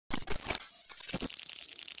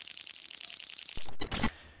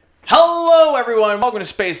Hello, everyone. Welcome to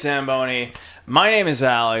Space Zambonie. My name is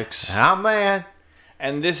Alex. I'm man.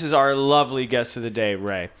 And this is our lovely guest of the day,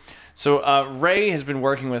 Ray. So Ray has been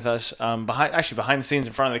working with us behind the scenes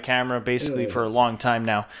in front of the camera basically for a long time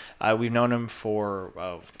now. We've known him for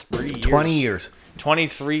 30 years. 20 years.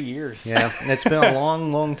 23 years. Yeah, it's been a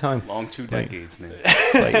long time. Long 2 decades, man.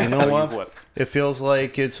 But you know what? It feels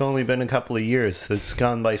like it's only been a couple of years. It's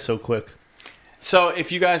gone by so quick. So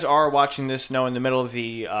if you guys are watching this, know in the middle of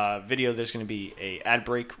the video there's going to be a ad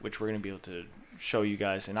break, which we're going to be able to show you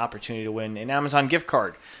guys an opportunity to win an Amazon gift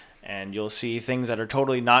card. And you'll see things that are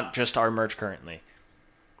totally not just our merch currently.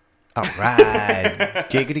 All right.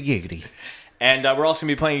 Giggity, giggity. And we're also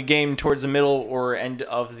going to be playing a game towards the middle or end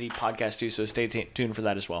of the podcast too, so stay tuned for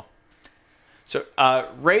that as well. So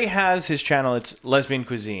Ray has his channel. It's Lesbian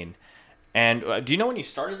Cuisine. And do you know when you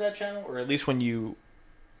started that channel? Or at least when you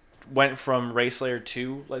went from Ray Slayer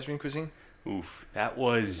to Lesbian Cuisine? Oof. That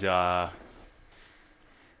was... it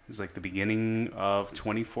was like the beginning of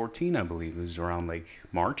 2014, I believe. It was around like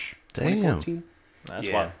March 2014. That's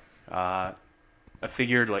wild. I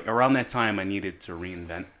figured like around that time I needed to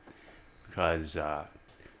reinvent because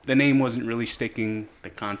the name wasn't really sticking,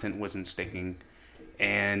 the content wasn't sticking,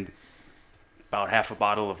 and about half a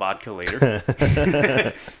bottle of vodka later,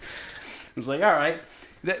 I was like, all right.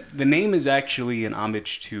 The name is actually an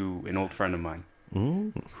homage to an old friend of mine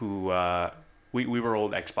who... We were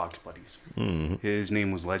old Xbox buddies. His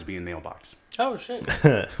name was Lesbian Mailbox. Oh, shit.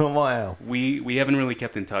 Wow. We haven't really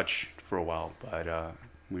kept in touch for a while, but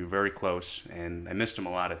we were very close, and I missed him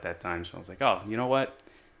a lot at that time, so I was like, oh, you know what?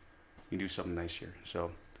 You do something nice here.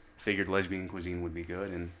 So figured Lesbian Cuisine would be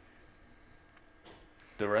good, and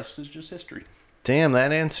the rest is just history. Damn,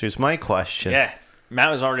 that answers my question. Yeah. Matt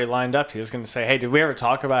was already lined up. He was going to say, hey, did we ever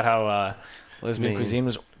talk about how Lesbian Cuisine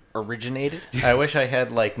was originated? I wish I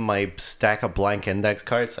had like my stack of blank index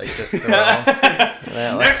cards. I just throw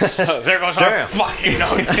them. Next. Oh, there goes our fucking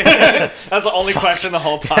notes. That's the only question the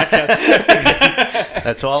whole podcast.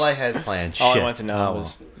 That's all I had planned. All Shit. I wanted to know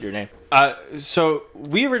was your name. So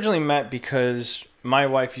we originally met because my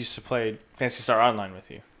wife used to play Phantasy Star Online with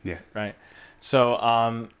you. Yeah. Right.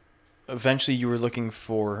 So eventually you were looking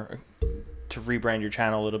to rebrand your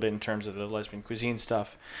channel a little bit in terms of the Lesbian Cuisine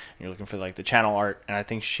stuff. And you're looking for like the channel art, and I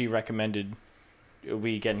think she recommended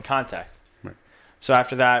we get in contact. Right. So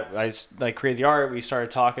after that, I like created the art. We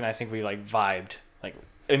started talking. I think we like vibed like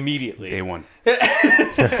immediately. Day one. And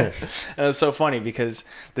it was so funny because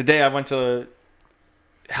the day I went to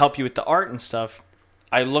help you with the art and stuff,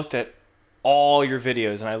 I looked at all your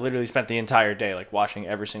videos, and I literally spent the entire day like watching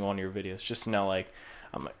every single one of your videos just to know like,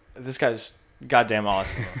 this guy's goddamn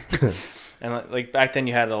awesome. And like back then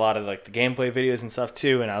you had a lot of like the gameplay videos and stuff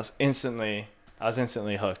too, and I was instantly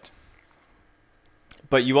hooked.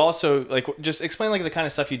 But you also like just explain like the kind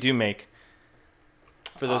of stuff you do make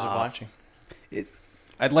for those who are watching.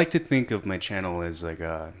 I'd like to think of my channel as like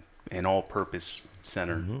an all-purpose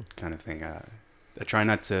center kind of thing. I try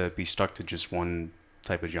not to be stuck to just one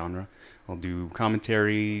type of genre. I'll do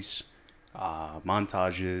commentaries,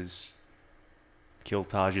 montages,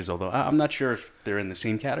 killtages, although I'm not sure if they're in the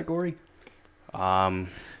same category.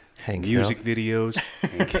 Music videos,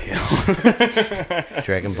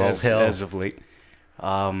 Dragon Ball Hill as of late.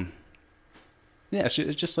 Yeah, it's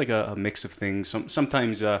just like a mix of things.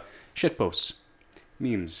 Sometimes shit posts,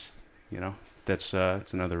 memes. You know, that's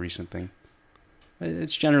another recent thing.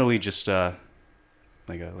 It's generally just like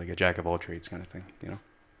a jack of all trades kind of thing. You know.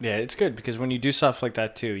 Yeah, it's good because when you do stuff like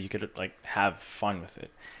that too, you could like have fun with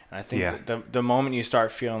it. And I think that the moment you start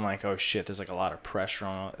feeling like, oh shit, there's like a lot of pressure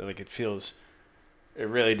on it, like it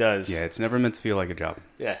really does. Yeah, it's never meant to feel like a job.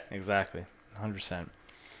 Yeah, exactly. 100%.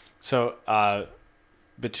 So,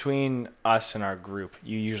 between us and our group,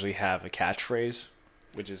 you usually have a catchphrase,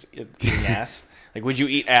 which is eating ass. Like, would you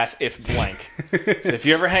eat ass if blank? So if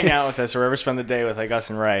you ever hang out with us or ever spend the day with like us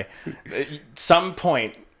and Ray, at some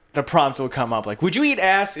point the prompt will come up like, would you eat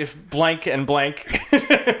ass if blank and blank?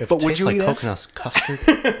 But would you eat coconut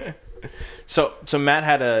custard? So Matt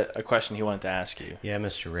had a question he wanted to ask you. Yeah,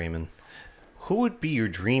 Mr. Raymond. Who would be your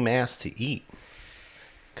dream ass to eat?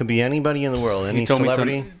 Could be anybody in the world. Any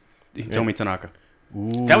celebrity? He told me Tanaka.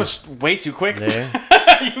 Ooh. That was way too quick.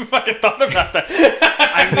 Yeah. You fucking thought about that.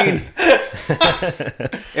 I mean,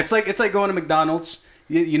 it's like going to McDonald's.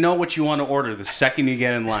 You know what you want to order the second you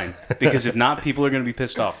get in line, because if not, people are going to be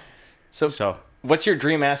pissed off. So what's your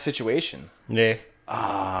dream ass situation? Yeah.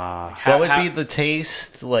 What would be the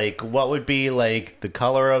taste? Like, what would be like the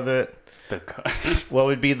color of it? What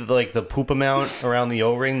would be the poop amount around the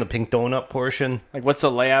O-ring, the pink donut portion? Like, what's the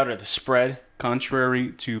layout or the spread?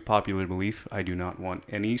 Contrary to popular belief, I do not want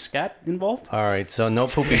any scat involved. All right, so no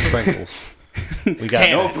poopy sprinkles. We got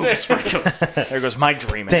no poop sprinkles. There goes my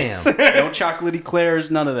dream. Damn. No chocolate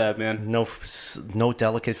eclairs, none of that, man. No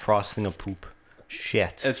delicate frosting of poop.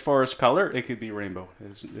 Shit. As far as color, it could be rainbow.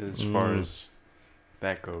 As far as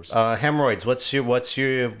that goes. Hemorrhoids. What's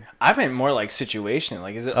your I meant more like situation.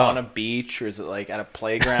 Like, is it on a beach or is it like at a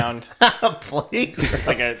playground? playground? It's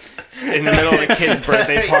like in the middle of a kid's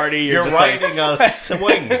birthday party. You're just riding a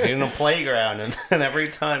swing in a playground, and then every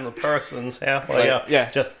time the person's halfway up,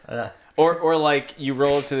 just. Or like you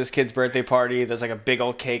roll up to this kid's birthday party, there's like a big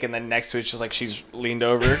old cake, and then next to it's just like she's leaned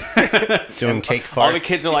over doing cake farts. All the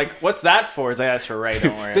kids are like, "What's that for?" It's like, "That's for Ray.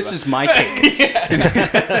 Don't worry." This is my cake.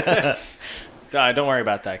 Don't worry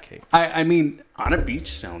about that cake. I mean, on a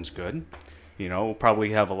beach sounds good. You know, we'll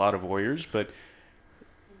probably have a lot of warriors, but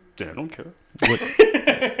I don't care.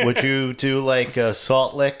 Would you do like a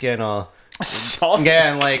salt lick and a salt?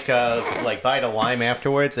 Yeah, and like bite a lime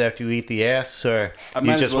afterwards after you eat the ass, or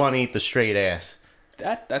you just want to eat the straight ass?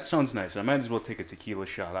 That sounds nice. I might as well take a tequila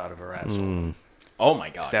shot out of her asshole. Oh my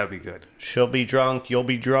god, that would be good. She'll be drunk. You'll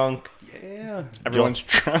be drunk. Yeah, everyone's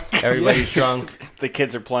drunk. Everybody's drunk. The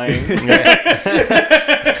kids are playing.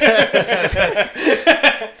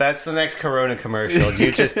 That's the next Corona commercial.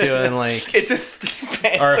 You just doing like it just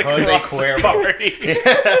or Jose Cuervo.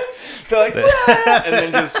 They're like, "Ah!" And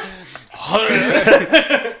then just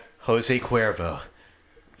Jose Cuervo.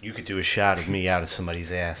 You could do a shot of me out of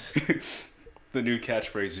somebody's ass. The new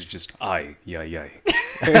catchphrase is just "ay, yay, yay."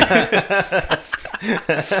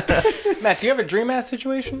 Matt, do you have a dream ass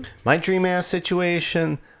situation? My dream ass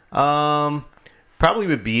situation, probably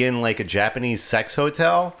would be in like a Japanese sex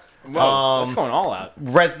hotel. Whoa, that's going all out.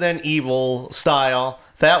 Resident Evil style.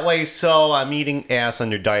 That way, so I'm eating ass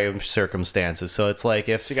under dire circumstances. So it's like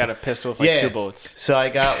if you got a pistol with like 2 bullets. So I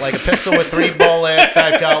got like a pistol with 3 bullets.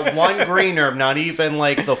 I've got 1 green herb, not even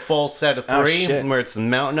like the full set of 3, where it's the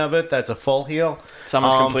mountain of it. That's a full heal.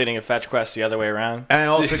 Someone's completing a fetch quest the other way around. And I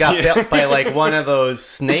also got bit by like one of those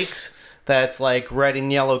snakes that's like red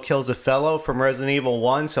and yellow kills a fellow from Resident Evil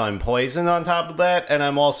 1. So I'm poisoned on top of that, and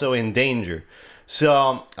I'm also in danger.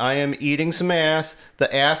 So I am eating some ass.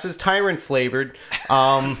 The ass is Tyrant flavored,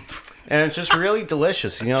 and it's just really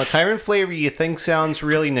delicious. You know, Tyrant flavor you think sounds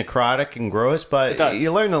really necrotic and gross, but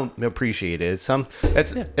you learn to appreciate it.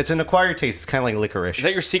 It's an acquired taste. It's kind of like licorice. Is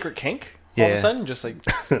that your secret kink? All of a sudden, just like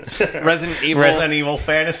Resident Evil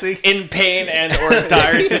fantasy, in pain and or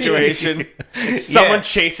dire situation, someone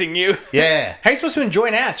chasing you. Yeah, how are you supposed to enjoy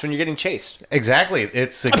an ass when you're getting chased? Exactly,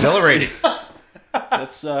 it's exhilarating.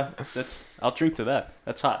 That's I'll drink to that.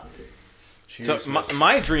 That's hot. Cheers, so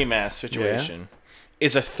my dream ass situation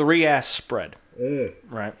is a 3-ass spread.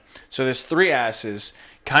 Right. So there's 3 asses,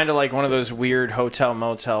 kind of like one of those weird hotel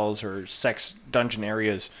motels or sex dungeon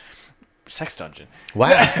areas. Sex dungeon.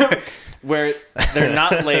 Wow. Where they're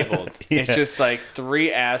not labeled. It's just like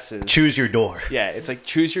 3 asses. Choose your door. Yeah, it's like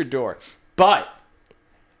choose your door. But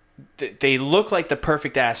they look like the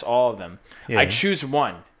perfect ass, all of them. Yeah. I choose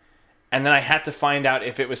one. And then I had to find out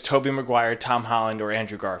if it was Tobey Maguire, Tom Holland, or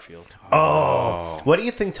Andrew Garfield. Oh. What do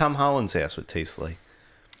you think Tom Holland's ass would taste like?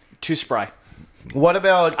 Too spry. What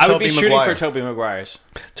about I would be shooting for Tobey Maguire's.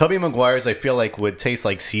 Tobey Maguire's, I feel like, would taste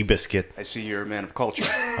like Seabiscuit. I see you're a man of culture.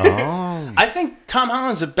 Oh. I think Tom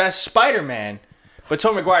Holland's the best Spider-Man, but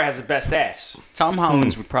Tobey Maguire has the best ass. Tom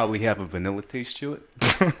Holland's would probably have a vanilla taste to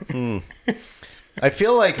it. I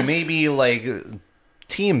feel like maybe like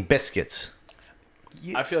tea and biscuits.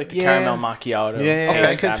 I feel like the caramel macchiato. Yeah,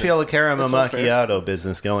 I could feel a caramel macchiato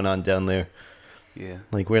business going on down there. Yeah.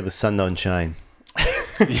 Like where the sun don't shine.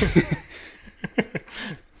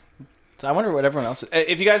 So I wonder what everyone else is.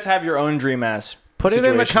 If you guys have your own dream ass, put it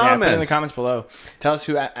in the comments. Yeah, put it in the comments below. Tell us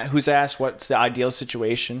who's ass, what's the ideal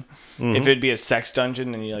situation. Mm-hmm. If it'd be a sex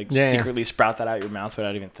dungeon and you like secretly sprout that out your mouth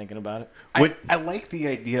without even thinking about it. I like the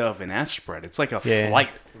idea of an ass spread. It's like a flight,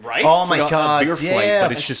 right? Oh my god, a beer flight,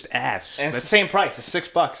 but it's just ass. And it's the same price. It's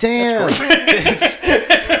 $6. Damn. That's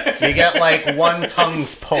great. You get like 1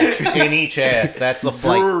 tongue's poke in each ass. That's the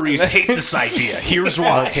flight. Breweries hate this idea. Here's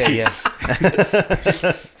why. Okay, yeah.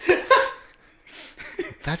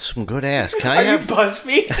 That's some good ass. Can I have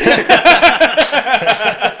BuzzFeed?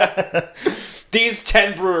 These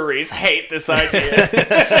 10 breweries hate this idea.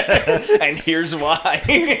 And here's why.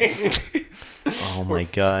 Oh my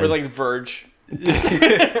god. We're like Verge.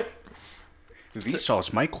 These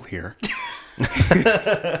saws Michael here.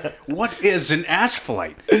 What is an ass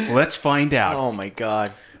flight? Let's find out. Oh my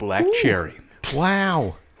god. Black cherry.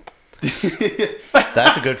 Wow.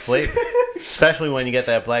 That's a good flavor. Especially when you get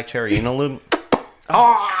that black cherry interlude.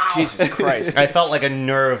 Oh, Jesus Christ. I felt like a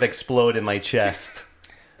nerve explode in my chest.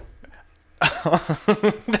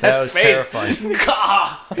 That was face. terrifying.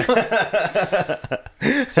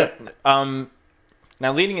 So,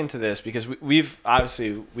 now leading into this, because we've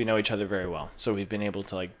obviously we know each other very well, so we've been able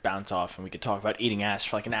to like bounce off, and we could talk about eating ass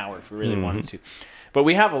for like an hour if we really wanted to. But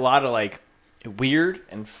we have a lot of like weird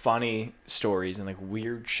and funny stories and like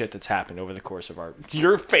weird shit that's happened over the course of our.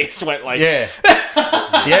 Your face went like Yeah.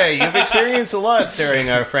 Yeah, you've experienced a lot during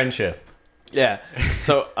our friendship. Yeah.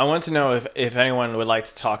 So I want to know if anyone would like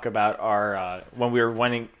to talk about our when we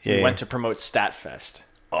went to promote Statfest.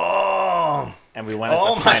 Oh. And we went as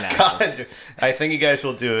Oh the my pineapples. god. I think you guys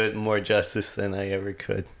will do it more justice than I ever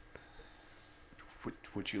could.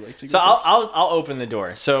 Would you like to? So go I'll open the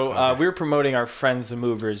door. So we were promoting our friends the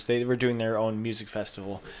Movers. They were doing their own music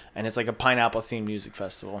festival, and it's like a pineapple themed music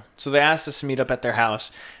festival. So they asked us to meet up at their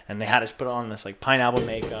house, and they had us put on this like pineapple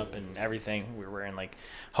makeup and everything. We were wearing like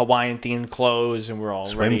Hawaiian themed clothes, and we're all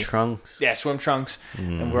Swim ready. trunks. Yeah, swim trunks,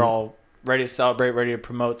 and we're all ready to celebrate, ready to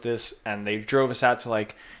promote this. And they drove us out to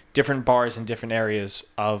like different bars in different areas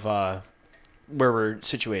of where we're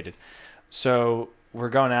situated. So we're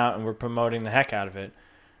going out and we're promoting the heck out of it.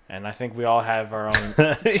 And I think we all have our own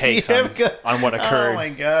takes on what occurred. Oh my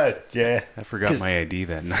god. Yeah. I forgot my ID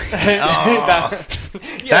that night.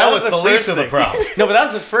 That was the least of the problem. No, but that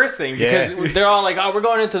was the first thing because Yeah. they're all like, "Oh, we're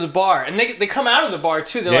going into the bar," and they come out of the bar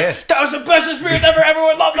too. They're Yeah. like, "That was the best experience ever.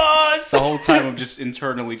 Everyone loved us." The whole time I'm just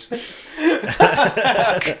internally just,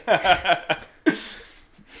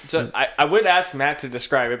 So I would ask Matt to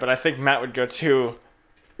describe it, but I think Matt would go too.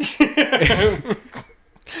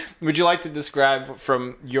 Would you like to describe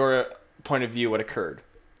from your point of view what occurred?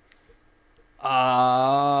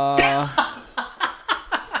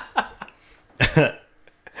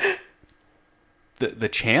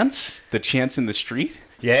 the chance in the street.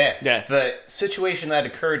 Yeah. Yeah. The situation that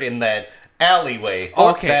occurred in that alleyway.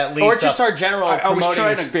 Okay. That Or leads just up. our general I was promoting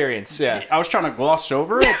trying to- experience. Yeah. I was trying to gloss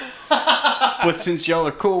over it, but since y'all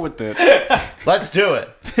are cool with it, Let's do it.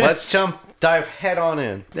 Let's dive head on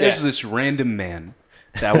in. there's this random man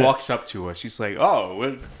that walks up to us. He's like, "Oh,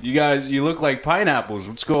 what, you look like pineapples.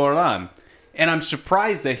 What's going on?" And I'm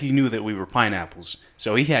surprised that he knew that we were pineapples.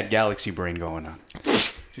 So he had galaxy brain going on.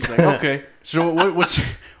 He's like, "Okay, so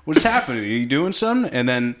what's happening? Are you doing something?" And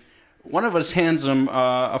then one of us hands him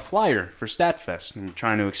a flyer for Statfest, and we're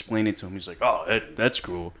trying to explain it to him. He's like, "Oh, that's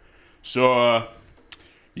cool. So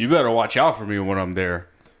you better watch out for me when I'm there."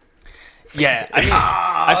 Yeah, I mean,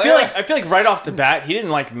 I feel like right off the bat, he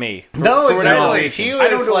didn't like me. No, for whatever exactly. reason. He I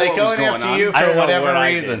don't was know like what was going going after on. you I for don't know whatever what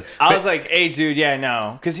I reason. did. I was like, "Hey, dude, yeah,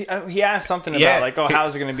 no," because he asked something about Yeah. like, "Oh,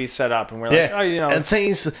 how's it going to be set up?" And we're Yeah, like, "Oh, you know." and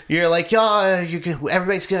things you're like, yeah,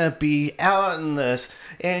 everybody's gonna be out in this,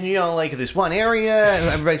 and like this one area, and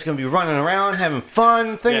everybody's gonna be running around, having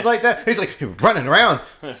fun, things Yeah. like that. He's like, "You're running around,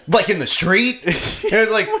 like in the street." And it's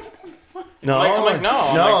like, no, I'm like, no,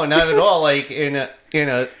 I'm no, like- not at all. Like in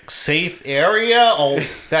a safe area,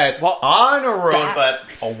 that's on a road, but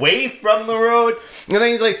away from the road. And then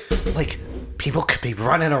he's like people could be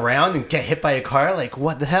running around and get hit by a car. Like,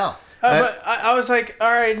 what the hell? But I was like, all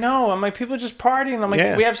right, no. I'm like, people are just partying. I'm like,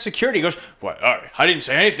 Yeah. we have security. He goes, what? All right. I didn't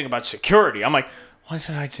say anything about security. I'm like, what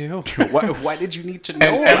did I do? Why did you need to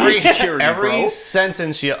know And about security, every bro?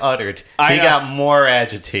 sentence you uttered, I he know. got more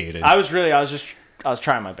agitated. I was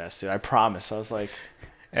trying my best, dude. I promise. I was like,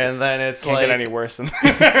 And then it's can't like, get any worse than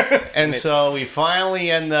and so we finally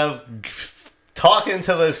end up talking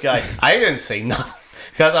to this guy. I didn't say nothing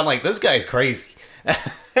because I'm like, this guy's crazy.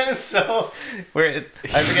 And so I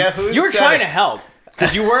forget who You were said trying it. to help.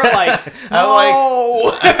 Because you were like, I'm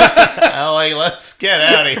no. I'm like, let's get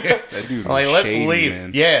out of here. That dude I'm like, was let's shady, leave.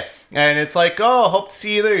 man. Yeah. And it's like, oh, hope to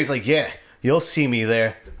see you there. He's like, yeah, you'll see me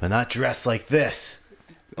there, but not dressed like this.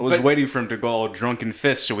 I was waiting for him to go all drunken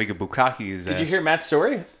fist so we could bukkake his ass. Did you hear Matt's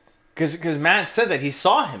story? Because Matt said that he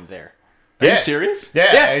saw him there. Are Yeah. you serious?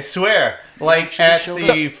 Yeah, Yeah. I swear. Like at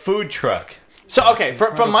the food truck. So, okay,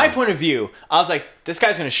 from my point of view, I was like, this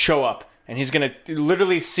guy's going to show up, and he's going to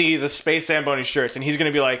literally see the Space Zambonie shirts, and he's going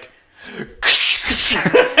to be like,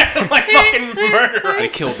 like fucking murder The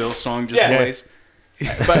us. Kill Bill song just Yeah. plays.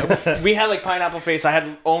 But we had like pineapple face. I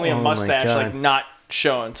had only a Oh my mustache, God. like not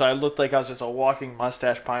shown. So I looked like I was just a walking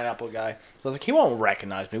mustache pineapple guy. So I was like, he won't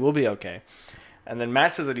recognize me. We'll be okay. And then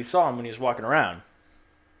Matt says that he saw him when he was walking around.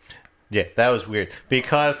 Yeah, that was weird.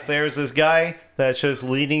 Because there's this guy that's just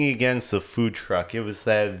leaning against the food truck. It was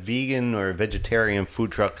that vegan or vegetarian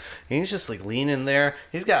food truck. And he's just like leaning there.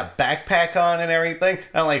 He's got a backpack on and everything.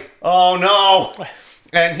 I'm like, oh no.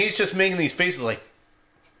 And he's just making these faces like.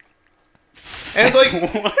 And it's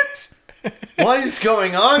like, What? What is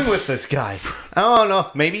going on with this guy? I don't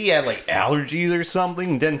know. Maybe he had like allergies or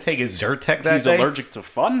something. Didn't take his Zyrtec that He's day. allergic to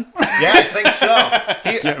fun? Yeah, I think so.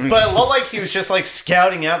 But it looked like he was just like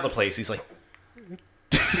scouting out the place. He's like,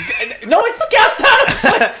 No, it scouts out of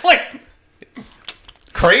place. Like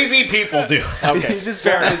crazy people do. okay, He's just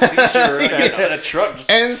wearing a seashore instead of truck.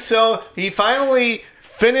 And so he finally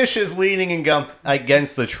finishes leaning and gum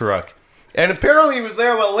against the truck. And apparently he was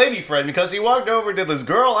there with a lady friend because he walked over to this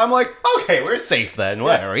girl. I'm like, okay, we're safe then.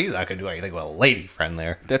 Whatever. He's not going to do anything with a lady friend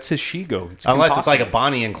there. That's his she-go. Unless it's like a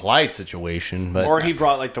Bonnie and Clyde situation. But or he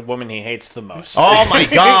brought like the woman he hates the most. oh my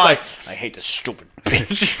God. He's like, I hate this stupid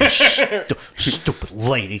bitch. Stupid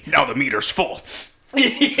lady. Now the meter's full.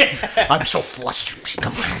 I'm so flustered.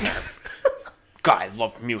 Come on. God, I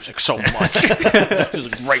love music so much. This is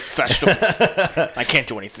a great festival. I can't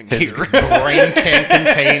do anything here. Brain can't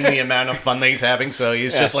contain the amount of fun that he's having, so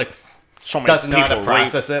he's just like, So many doesn't know how to people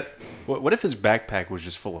process it. What if his backpack was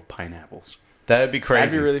just full of pineapples? That'd be crazy.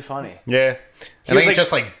 That'd be really funny. Yeah. And was then he like-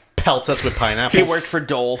 just like pelts us with pineapples. He worked for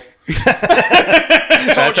Dole. Told you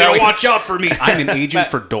how to we- watch out for me. I'm an agent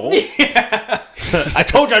for Dole. I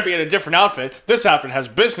told you I'd be in a different outfit. This outfit has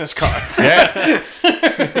business cards.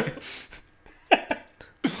 Yeah.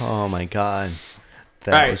 Oh my God.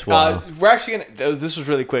 That All right, was wild. we're actually gonna. This was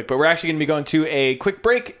really quick, but we're actually gonna be going to a quick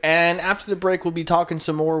break, and after the break, we'll be talking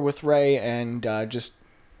some more with Ray and just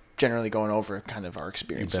generally going over kind of our You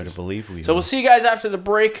experiences. better believe we So we'll see you guys after the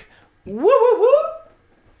break. Woo woo woo!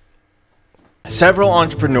 Several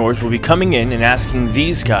entrepreneurs will be coming in and asking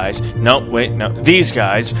these guys, these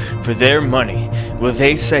guys for their money. Will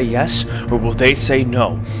they say yes or will they say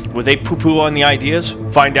no? Will they poo-poo on the ideas?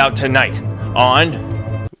 Find out tonight on...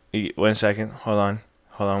 1 second. Hold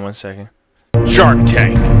on 1 second. Shark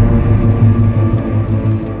Tank.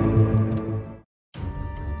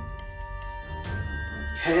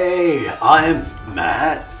 Hey, I'm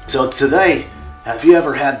Matt. So today, have you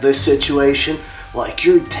ever had this situation? Like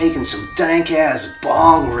you're taking some dank ass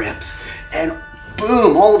bong rips and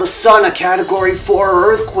boom, all of a sudden a category 4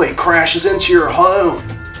 earthquake crashes into your home.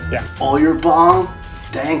 Yeah. All your bong,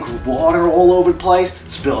 dank water all over the place,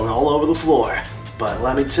 spilling all over the floor. But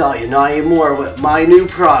let me tell you, not anymore with my new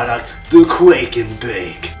product, the Quake and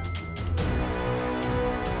Bake.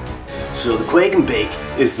 So the Quake and Bake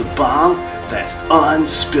is the bomb that's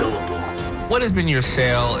unspillable. What has been your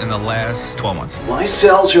sale in the last 12 months? My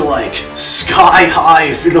sales are like sky high,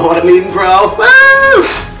 if you know what I mean, bro. Woo!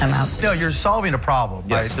 I'm out. No, you're solving a problem,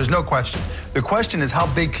 right? There's no question. The question is,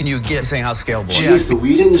 how big can you get? Saying how scalable. Jeez, the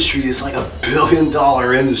weed industry is like $1 billion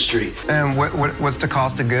industry. And what's the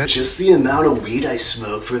cost of goods? Just the amount of weed I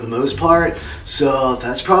smoke for the most part, so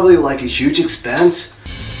that's probably like a huge expense.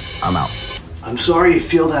 I'm out. I'm sorry you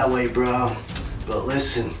feel that way, bro. But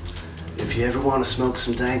listen, if you ever want to smoke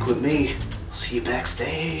some dank with me, I'll see you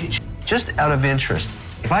backstage. Just out of interest,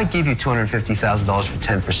 if I give you $250,000 for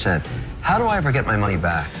 10%, how do I ever get my money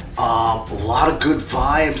back? A lot of good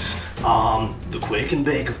vibes. The Quake and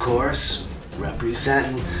Bake, of course,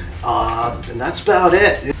 representing. And that's about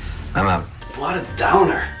it. I'm out. What a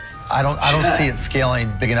downer. I don't see it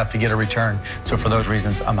scaling big enough to get a return. So for those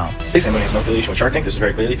reasons, I'm out. Space Zambonie has no affiliation with Shark Tank. This is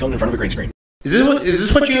very clearly filmed in front of a green screen. Is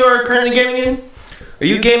this what you are currently gaming in? Are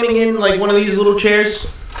you gaming in like one of these little chairs?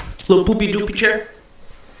 Little poopy doopy chair?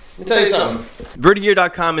 Let me tell you something.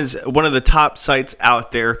 Vertagear.com is one of the top sites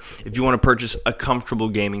out there if you want to purchase a comfortable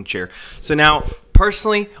gaming chair. So now,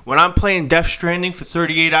 personally, when I'm playing Death Stranding for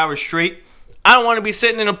 38 hours straight, I don't want to be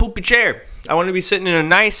sitting in a poopy chair. I want to be sitting in a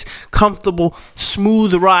nice, comfortable,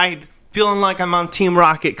 smooth ride, feeling like I'm on Team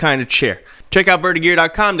Rocket kind of chair. Check out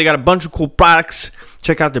Vertagear.com. They got a bunch of cool products.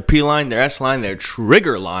 Check out their P line, their S line, their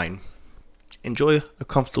Trigger line. Enjoy a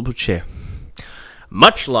comfortable chair.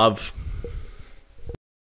 Much love.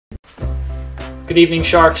 Good evening,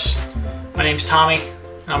 Sharks. My name's Tommy,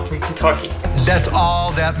 and I'm from Kentucky. That's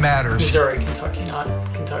all that matters. Missouri, Kentucky, not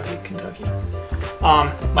Kentucky.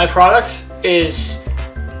 My product is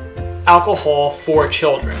alcohol for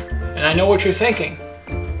children. And I know what you're thinking.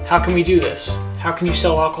 How can we do this? How can you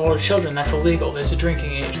sell alcohol to children? That's illegal. There's a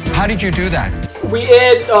drinking age. How did you do that? We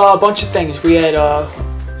add a bunch of things. We add,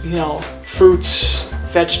 fruits,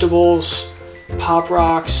 vegetables, pop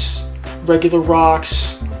rocks, regular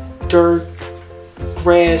rocks, dirt,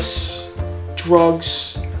 grass,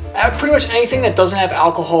 drugs, pretty much anything that doesn't have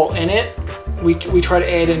alcohol in it. We try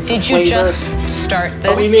to add in for Did flavor. you just start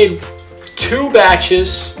this? We made 2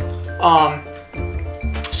 batches.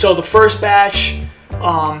 So the first batch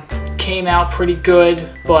came out pretty good,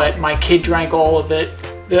 but my kid drank all of it.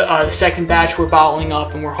 The second batch we're bottling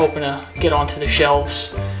up and we're hoping to get onto the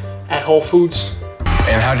shelves at Whole Foods.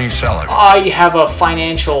 And how do you sell it? I have a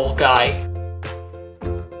financial guy.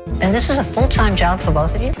 And this is a full-time job for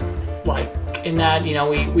both of you? Like, in that, you know,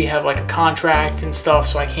 we have like a contract and stuff,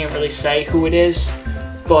 so I can't really say who it is.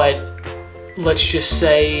 But let's just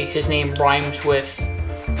say his name rhymes with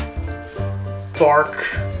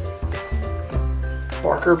Barkerberg.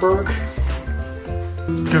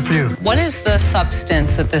 Good for you. What is the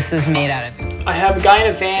substance that this is made out of? I have a guy in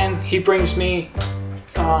a van. He brings me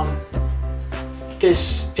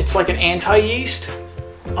this. It's like an anti-yeast.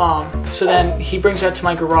 So then he brings that to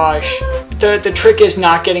my garage. The trick is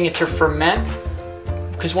not getting it to ferment,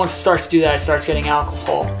 because once it starts to do that, it starts getting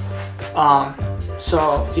alcohol.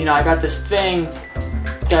 So you know, I got this thing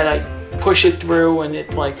that I push it through, and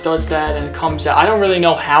it like does that, and it comes out. I don't really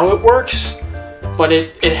know how it works, but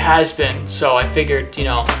it has been. So I figured, you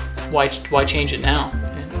know, why change it now?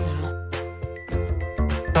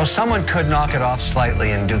 So someone could knock it off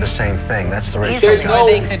slightly and do the same thing. That's the reason. There's no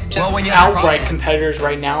they could just outright competitors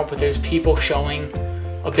right now, but there's people showing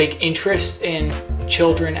a big interest in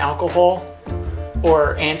children alcohol,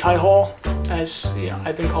 or anti-hol, as you know,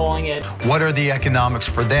 I've been calling it. What are the economics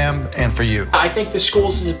for them and for you? I think the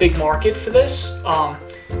schools is a big market for this.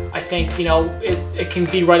 I think, you know, it can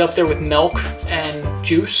be right up there with milk and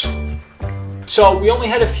juice. So we only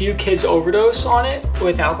had a few kids overdose on it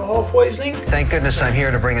with alcohol poisoning. Thank goodness I'm here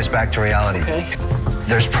to bring us back to reality. Okay.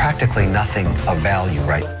 There's practically nothing of value,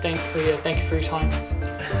 right? Thank you for your time.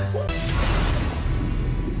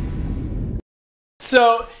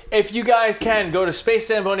 So if you guys can, go to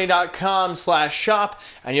spacezamboni.com/shop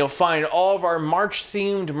and you'll find all of our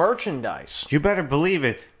March-themed merchandise. You better believe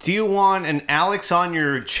it. Do you want an Alex on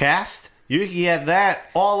your chest? You can get that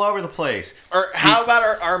all over the place. Or how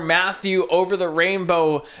about our Matthew over the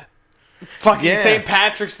rainbow fucking St.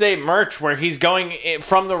 Patrick's Day merch where he's going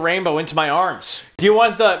from the rainbow into my arms? Do you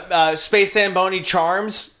want the Space Zamboni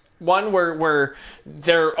charms one where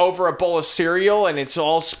they're over a bowl of cereal and it's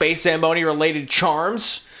all Space Zamboni related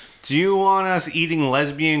charms? Do you want us eating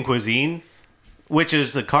lesbian cuisine, which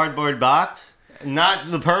is the cardboard box? Not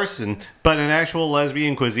the person, but an actual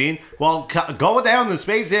lesbian cuisine? Well, go down to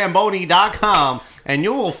spacezamboni.com and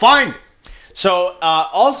you will find it. So,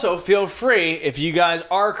 also feel free, if you guys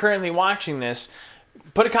are currently watching this,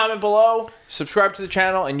 put a comment below, subscribe to the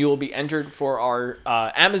channel, and you will be entered for our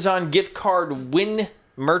Amazon gift card win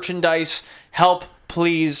merchandise help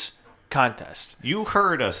please contest. You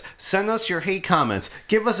heard us. Send us your hate comments.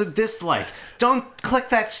 Give us a dislike. Don't click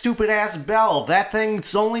that stupid ass bell. That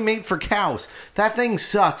thing's only made for cows. That thing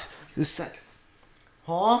sucks.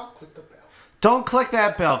 Huh? Click the bell. Don't click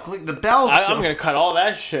that bell. Click the bell. I'm going to cut all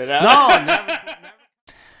that shit out. No, never.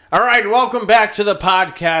 All right, welcome back to the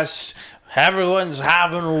podcast. Everyone's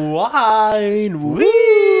having wine.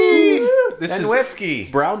 Wee! This And is whiskey.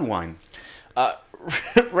 brown wine.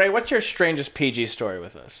 Ray, what's your strangest PG story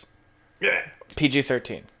with us?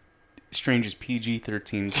 PG-13. Strangest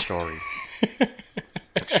PG-13 story.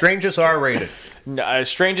 Strangest R-rated. No,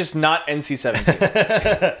 strangest not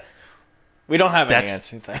NC-17. We don't have any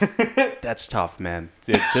NC-17. That's tough, man.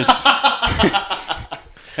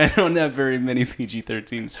 I don't have very many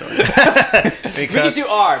PG-13 stories. We can do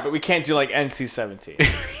R, but we can't do like NC-17.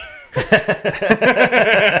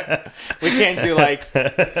 We can't do like...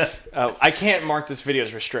 I can't mark this video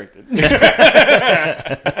as restricted.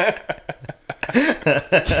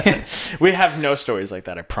 We have no stories like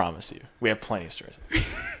that, I promise you. We have plenty of stories.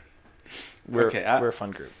 We're a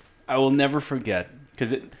fun group. I will never forget,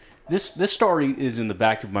 because this story is in the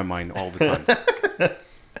back of my mind all the time.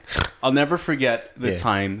 I'll never forget the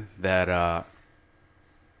time that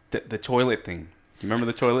the toilet thing. You remember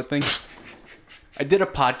the toilet thing? I did a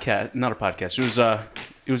podcast, not a podcast.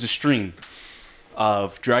 It was a stream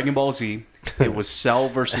of Dragon Ball Z. It was Cell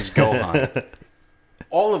versus Gohan.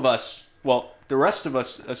 All of us, well, the rest of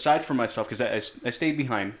us, aside from myself, because I stayed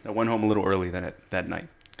behind. I went home a little early that night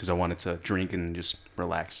because I wanted to drink and just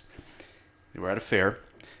relax. They were at a fair,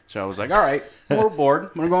 so I was like, all right, we're bored.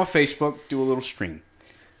 I'm gonna go on Facebook, do a little stream,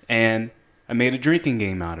 and I made a drinking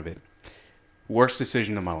game out of it. Worst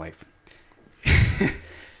decision of my life.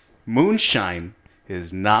 Moonshine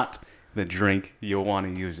is not the drink you'll want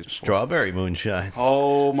to use it for. Strawberry moonshine.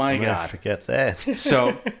 Oh my God. Forget that.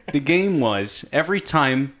 So the game was every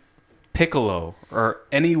time Piccolo or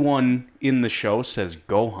anyone in the show says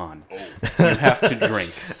Gohan, you have to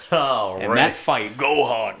drink. Oh, and that fight,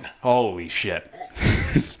 Gohan. Holy shit.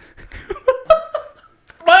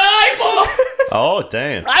 My eyeball! Oh,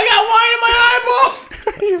 damn. I got wine in my eyeball!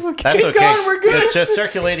 That's Keep okay. going, we're good. It's just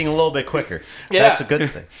circulating a little bit quicker. Yeah. That's a good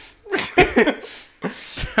thing.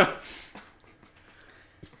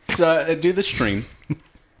 So I do the stream,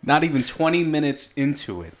 Not even 20 minutes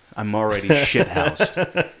into it, I'm already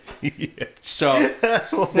shithoused. So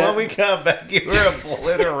when we got back, you were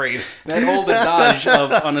obliterated. that old adage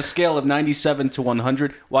of on a scale of 97 to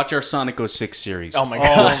 100, watch our Sonic 06 series. Oh my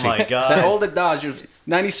god. Oh my god. That old adage of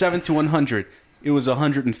 97 to 100, it was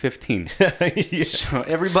 115. So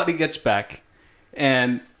everybody gets back,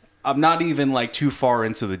 and I'm not even like too far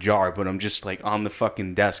into the jar, but I'm just like on the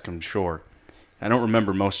fucking desk, I'm sure. I don't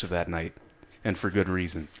remember most of that night, and for good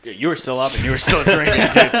reason. Yeah, you were still up and you were still drinking,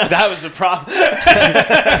 dude. That was the problem.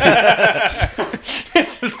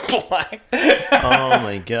 It's just black. Oh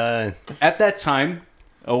my god. At that time,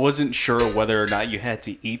 I wasn't sure whether or not you had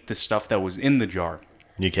to eat the stuff that was in the jar.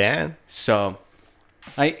 You can. So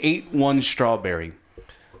I ate one strawberry,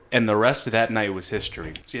 and the rest of that night was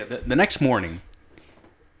history. So yeah, the next morning,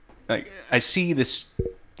 like I see this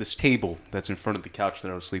table that's in front of the couch that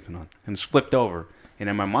I was sleeping on, and it's flipped over. And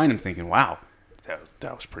in my mind, I'm thinking, wow,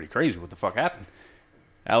 that was pretty crazy. What the fuck happened?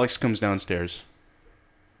 Alex comes downstairs,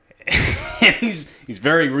 and he's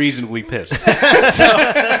very reasonably pissed. So,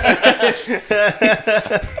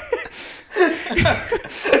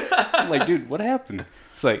 I'm like, dude, what happened?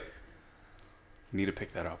 It's like, you need to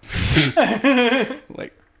pick that up.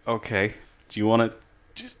 Like, okay, do you want to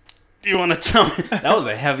tell me? That was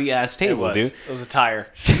a heavy ass table, dude. It was a tire.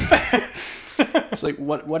 It's like,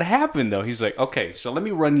 what happened though? He's like, okay, so let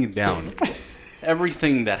me run you down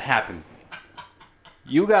everything that happened.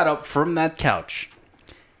 You got up from that couch,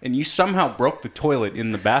 and you somehow broke the toilet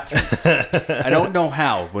in the bathroom. I don't know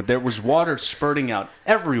how, but there was water spurting out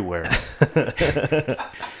everywhere.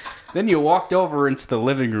 Then you walked over into the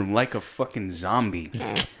living room like a fucking zombie,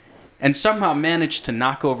 and somehow managed to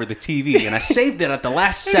knock over the TV, and I saved it at the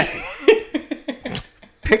last second.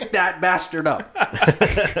 Pick that bastard up.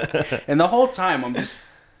 And the whole time,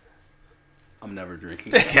 I'm never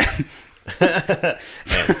drinking again. And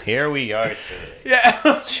here we are today.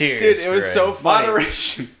 Yeah. Cheers. Dude, it was so funny.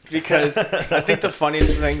 Moderation. Because I think the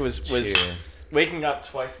funniest thing was Cheers. waking up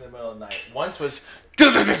twice in the middle of the night. Once was...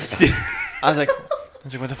 I was like,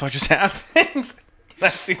 what the fuck just happened? I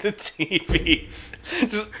see the TV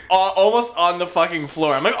just almost on the fucking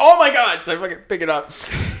floor. I'm like, oh my god! So I fucking pick it up,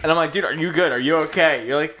 and I'm like, dude, are you good? Are you okay?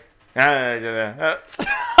 You're like, I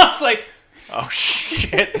was like, oh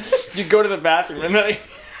shit! You go to the bathroom, and then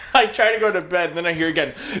I try to go to bed, and then I hear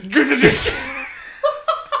again.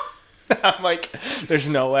 I'm like, there's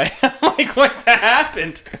no way. I'm like, what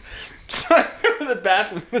happened? So I go to the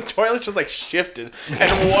bathroom, the toilet's just like shifted,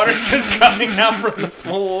 and water just coming out from the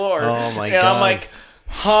floor. Oh my god! god! And I'm like,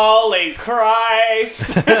 holy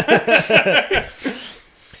Christ!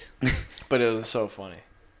 But it was so funny.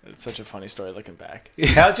 It's such a funny story looking back.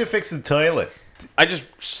 How'd you fix the toilet? I just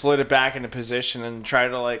slid it back into position and tried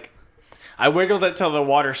to like, I wiggled it till the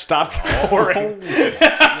water stopped pouring.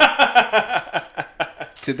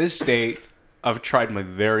 To this day, I've tried my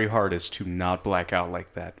very hardest to not black out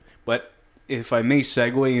like that. But if I may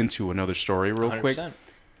segue into another story real 100%. quick,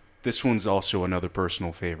 this one's also another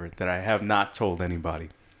personal favorite that I have not told anybody.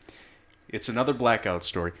 It's another blackout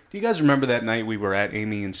story. Do you guys remember that night we were at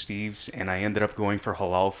Amy and Steve's and I ended up going for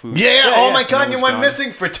halal food? Yeah, oh my god, And I you was went gone.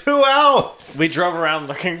 missing for 2 hours. We drove around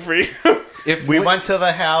looking for you. If We went to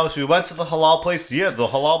the house, we went to the halal place. Yeah, the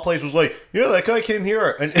halal place was like, yeah, that guy came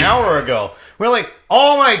here an hour ago. We're like,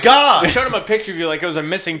 oh my I god. showed him a picture of you like it was a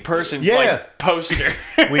missing person Yeah. like poster.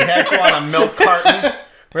 We had you on a milk carton.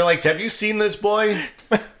 We're like, have you seen this boy?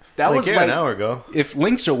 that Like, was yeah, like an hour ago. if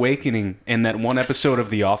Link's Awakening and that one episode of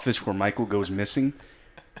The Office where Michael goes missing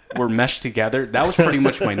were meshed together, that was pretty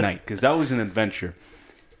much my night because that was an adventure.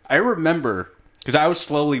 I remember because I was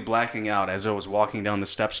slowly blacking out as I was walking down the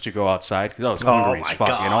steps to go outside because I was hungry as my fuck,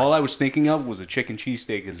 God. and all I was thinking of was a chicken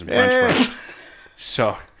cheesesteak and some French fries.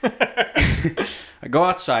 So I go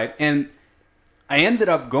outside and I ended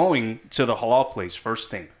up going to the halal place first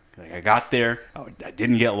thing. Like, I got there, I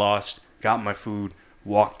didn't get lost, got my food,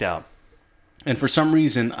 walked out. And for some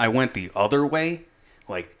reason, I went the other way,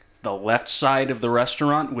 like the left side of the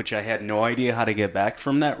restaurant, which I had no idea how to get back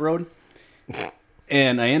from that road.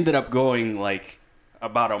 And I ended up going like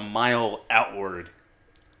about a mile outward.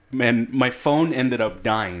 And my phone ended up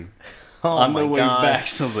dying on the way back.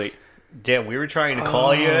 So I was like, Yeah, we were trying to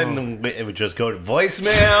call you, and it would just go to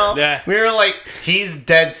voicemail. Yeah. We were like, he's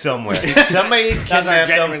dead somewhere. Somebody our kidnapped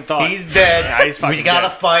genuine him. thought. He's dead. Yeah, he's fucking we gotta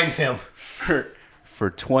dead. find him. for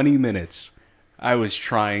 20 minutes, I was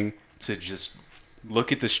trying to just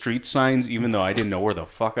look at the street signs, even though I didn't know where the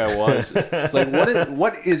fuck I was. It's like,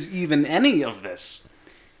 what is even any of this?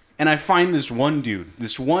 And I find this one dude,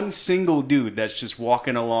 this one single dude that's just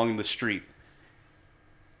walking along the street.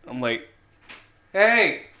 I'm like,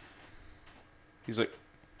 hey. He's like,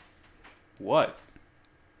 what?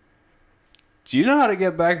 Do you know how to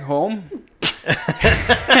get back home?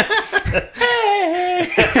 Oh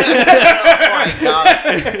my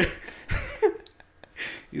god.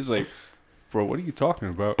 He's like, bro, what are you talking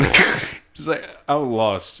about? He's like, I'm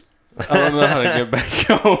lost. I don't know how to get back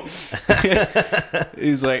home.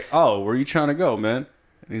 He's like, oh, where are you trying to go, man?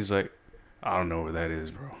 And he's like, I don't know where that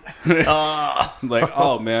is, bro. I'm like,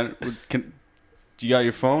 oh, man, do you got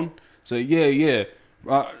your phone? So yeah.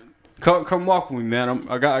 Come walk with me, man.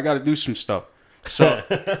 I got to do some stuff. So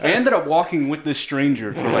I ended up walking with this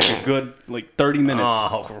stranger for like a good 30 minutes.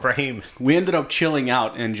 Oh, Raymond. We ended up chilling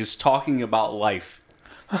out and just talking about life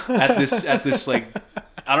at this like,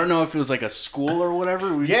 I don't know if it was like a school or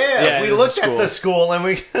whatever. We it was looked a at school. the school and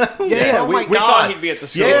we Yeah, we thought he'd be at the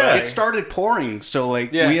school. Yeah. It started pouring, so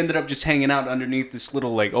like we ended up just hanging out underneath this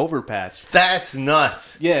little like overpass. That's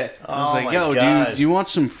nuts. Yeah, I was Oh like, my yo, God. do you want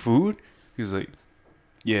some food? He was like,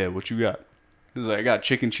 yeah, what you got? He was like, I got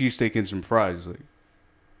chicken cheesesteak and some fries. He's like,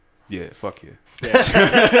 yeah, fuck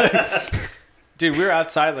yeah. Dude, we were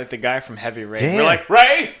outside like the guy from Heavy Rain. Damn. We're like,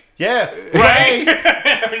 Ray! Yeah. Ray!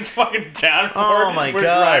 We're fucking downpour. Oh my we're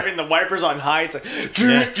God. driving, the wipers on high. It's like,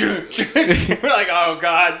 we're like, oh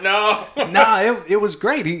God, no. Nah, it was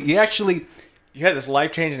great. He actually, You had this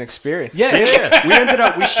life-changing experience. yeah. We ended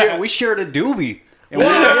up, we shared a doobie. And What?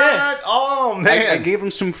 yeah. Oh man. I gave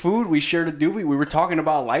him some food. We shared a doobie. We were talking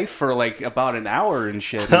about life for like about an hour and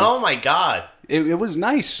shit. Oh my god. It was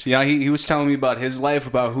nice. Yeah, he was telling me about his life,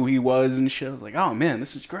 about who he was and shit. I was like, oh man,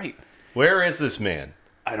 this is great. Where is this man?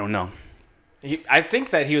 I don't know. I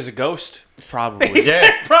think that he was a ghost. Probably.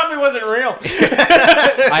 Yeah. Probably wasn't real.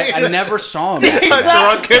 I never saw him.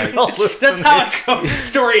 That's how a ghost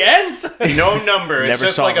story ends. No number. It's Never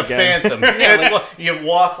just saw like him a again. phantom. It's like, you've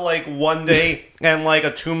walked like one day and like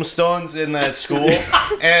a tombstone's in that school,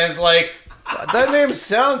 and it's like that name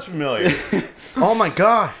sounds familiar. Oh my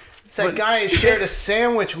god. It's that guy I shared a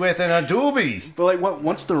sandwich with in a doobie. But like,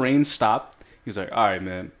 once the rain stopped, he was like, all right,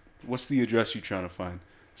 man, what's the address you trying to find?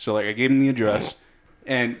 So like, I gave him the address,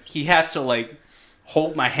 and he had to like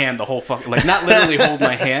hold my hand the whole fucking, like not literally hold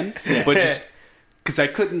my hand, but just because I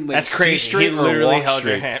couldn't like That's see crazy. straight He or literally walk held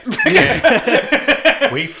straight. your hand.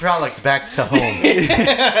 We frolicked back to home.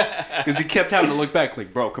 Because he kept having to look back,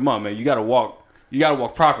 like, bro, come on, man, you gotta walk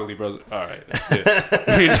properly, bro. I was like, all right,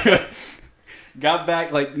 yeah. Got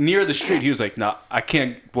back like near the street. He was like, nah, I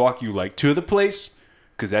can't walk you like to the place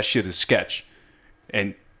because that shit is sketch,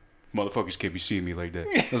 and motherfuckers can't be seeing me like that.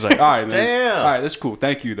 I was like, all right, man, Damn. all right, that's cool,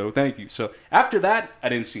 thank you though, thank you. So after that, I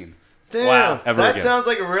didn't see him. Damn. Wow. Ever That again. sounds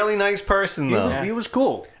like a really nice person though. He was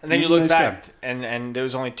cool. And then He you was a look nice back, guy. and there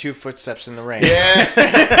was only 2 footsteps in the rain.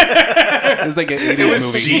 Yeah. It was like an 80s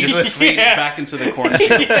movie. He just Jesus. fades back into the corner.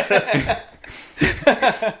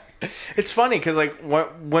 It's funny because like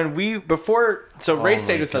when we Ray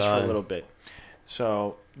stayed with us for a God. little bit.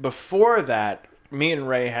 So before that, me and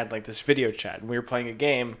Ray had like this video chat, and we were playing a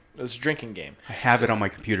game. It was a drinking game. I have it on my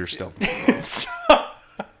computer still. So,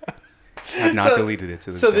 I've not So- deleted it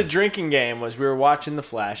to this so day. the drinking game was we were watching The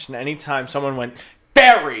Flash, and anytime someone went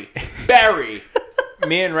Barry,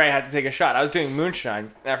 me and Ray had to take a shot. I was doing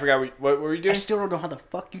moonshine, and I forgot what were we I doing. still don't know how the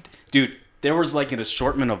fuck you... Dude, there was like an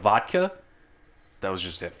assortment of vodka. That was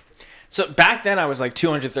just it. So back then I was like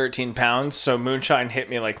 213 pounds, so moonshine hit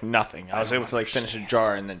me like nothing. I was able to like finish a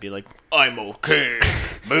jar and then be like, I'm okay.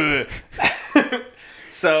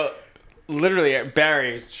 So literally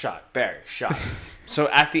Barry shot. So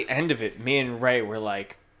at the end of it, me and Ray were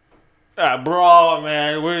like, bro,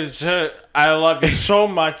 man, I love you so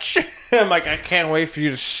much. I'm like, I can't wait for you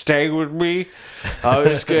to stay with me.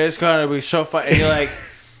 It's gonna be so fun. And you're like,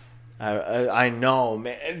 I know,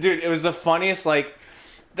 man. Dude, it was the funniest, like,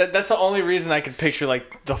 that's the only reason I could picture,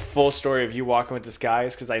 like, the full story of you walking with this guy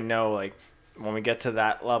is because I know, like, when we get to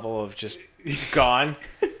that level of just gone,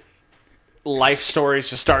 life stories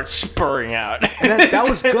just start spurring out. And that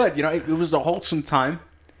was good. You know, it was a wholesome time.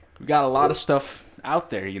 We got a lot of stuff out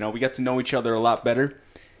there. You know, we got to know each other a lot better.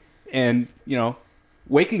 And, you know,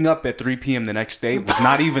 waking up at 3 p.m. the next day was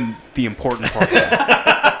not even the important part of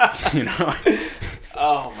that. You know?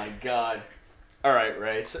 Oh, my God. All right,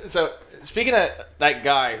 Ray. So speaking of that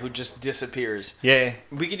guy who just disappears, Yeah.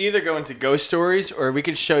 we could either go into ghost stories or we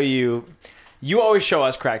could show you. You always show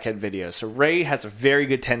us crackhead videos. So Ray has a very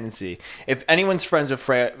good tendency. If anyone's friends with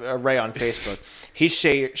Ray on Facebook, he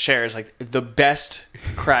shares like the best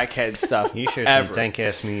crackhead stuff You share ever. some dank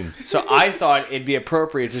ass memes. So I thought it'd be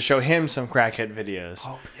appropriate to show him some crackhead videos.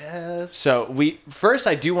 Oh, yes. So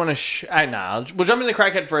I do want to. We'll jump into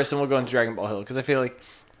crackhead first, and we'll go into Dragon Ball Hill because I feel like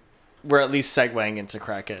we're at least segueing into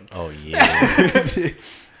crackhead. Oh yeah.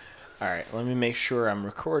 All right, let me make sure I'm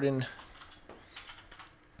recording.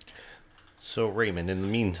 So, Raymond, in the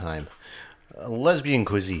meantime, lesbian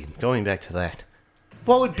cuisine, going back to that.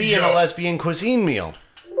 What would be in a lesbian cuisine meal?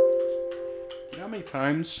 You know how many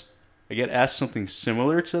times I get asked something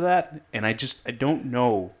similar to that, and I don't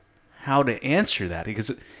know how to answer that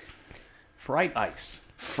because fried ice.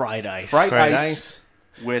 Fried ice. Fried ice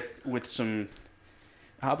with some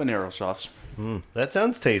habanero sauce. That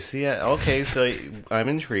sounds tasty. Yeah. Okay, so I'm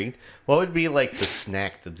intrigued. What would be like the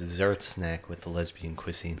snack, the dessert snack with the lesbian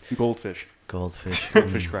cuisine? Goldfish. Goldfish.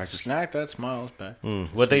 Goldfish crackers. Snack that smiles back.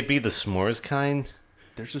 Would they be the s'mores kind?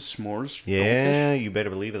 There's a s'mores. Yeah, Goldfish. you better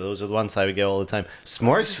believe it. Those are the ones I would get all the time.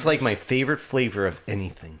 S'mores is like my favorite flavor of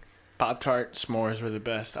anything. Pop-Tart s'mores were the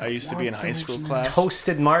best. I used to be in high school class.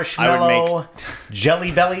 Toasted marshmallow,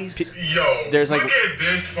 jelly bellies. Yo, There's like- look at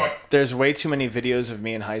this There's way too many videos of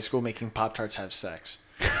me in high school making Pop-Tarts have sex.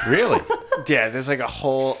 Really? Yeah, there's like a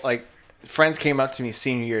whole, like, friends came up to me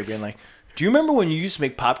senior year being like, do you remember when you used to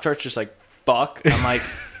make Pop-Tarts just like, fuck? I'm like,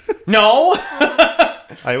 no!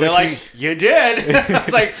 They're like, you did! I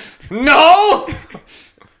was like, no!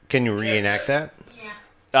 Can you reenact that?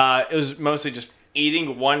 It was mostly just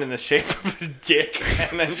eating one in the shape of a dick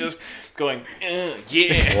and then just going,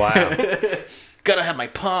 yeah. Wow. Gotta have my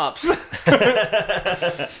pops. Oops,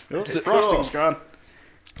 the frosting's gone.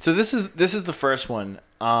 So this is the first one.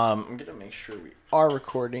 I'm gonna make sure we are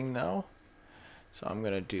recording now. So I'm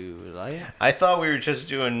gonna do like. I thought we were just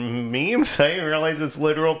doing memes. I didn't realize it's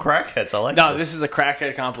literal crackheads. I like No, this is a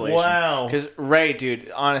Crackhead compilation. Wow. Because Ray,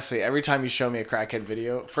 dude, honestly, every time you show me a Crackhead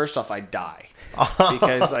video, first off, I die.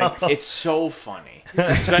 Because like it's so funny,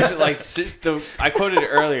 especially like I quoted it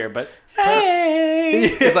earlier, but hey,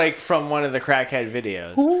 it's like from one of the Crackhead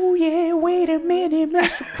videos. Oh yeah, wait a minute,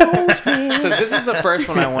 Mr. Postman. So this is the first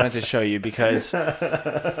one I wanted to show you because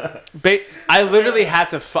I literally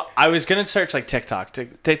had to. I was gonna search like TikTok.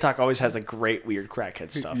 TikTok always has like great weird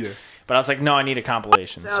Crackhead stuff. Yeah. But I was like, no, I need a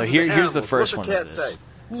compilation. So here's the first one. What's the cat say?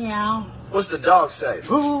 Meow. What's the dog say?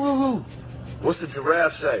 Woo woo woo woo. What's the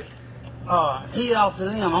giraffe say? He off the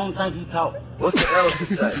limb. I don't think he talk. What's the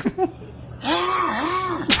elephant say?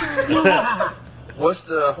 What's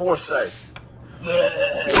the horse say?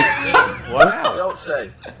 What's the goat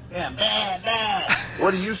say? Yeah, bad, bad.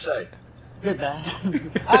 What do you say? Goodbye.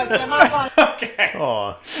 Okay.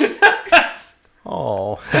 Oh.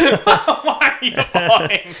 Oh. Why are you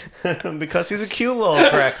holding? Because he's a cute little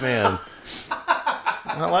crack man.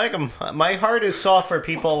 I like him. My heart is soft for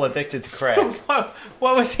people addicted to crack.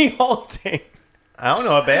 What was he holding? I don't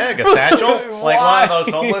know, a bag, a satchel? Like one of those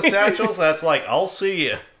homeless satchels that's like, I'll see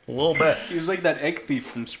you. A little bit. He was like that egg thief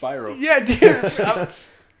from Spyro. Yeah, dude.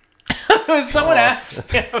 Someone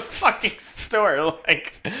asked me at a fucking store,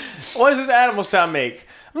 like, what does this animal sound make?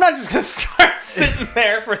 I'm not just going to start sitting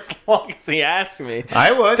there for as long as he asks me.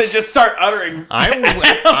 I would. To just start uttering. I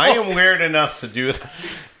am weird enough to do that.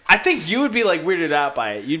 I think you would be like weirded out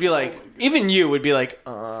by it. You'd be like, even you would be like,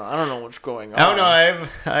 I don't know what's going on. I don't know.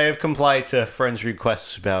 I have complied to friends'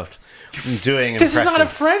 requests about doing This is not a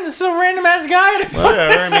friend. This is a random ass guy.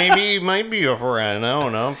 Whatever. Maybe he might be a friend. I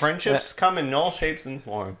don't know. Friendships come in all shapes and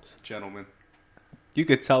forms. Gentlemen, you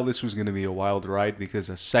could tell this was going to be a wild ride because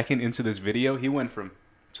a second into this video, he went from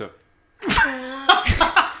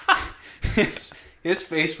his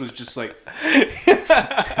face was just like,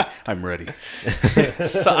 I'm ready.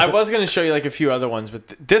 So I was going to show you like a few other ones, but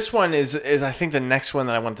this one is I think the next one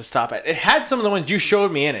that I wanted to stop at. It had some of the ones you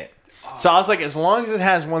showed me in it. So I was like, as long as it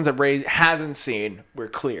has ones that Ray hasn't seen, we're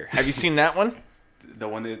clear. Have you seen that one? The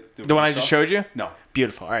one The one I just showed you? No.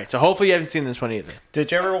 Beautiful. All right. So hopefully you haven't seen this one either.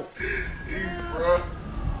 Did you ever...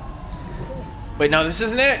 Wait, no, this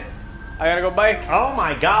isn't it. I gotta go back. Oh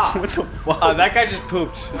my god. What the fuck? That guy just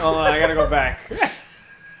pooped. Hold on, I gotta go back. It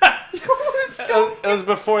was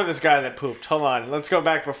before this guy that pooped. Hold on, let's go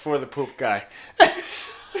back before the poop guy. Yeah,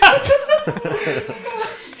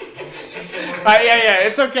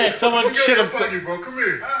 it's okay. Someone shit himself. Bro, come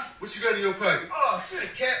here. What you got in your pocket? Oh,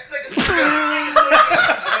 shit, cat.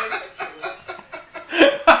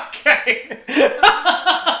 Okay.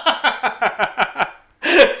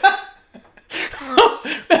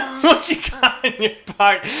 What you got in your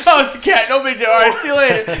pocket? Oh, it's the cat. No big deal. All right, see you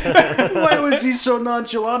later. Why was he so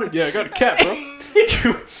nonchalant? Yeah, I got a cat, bro.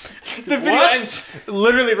 The video ends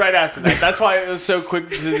literally right after that. That's why it was so quick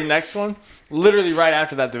to do the next one. Literally right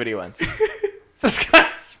after that, the video ends. This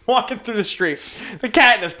guy's walking through the street. The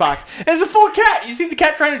cat in his pocket. It's a full cat. You see the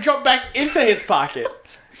cat trying to jump back into his pocket.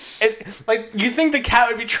 Like, you think the cat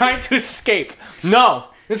would be trying to escape. No.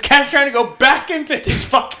 This cat's trying to go back into his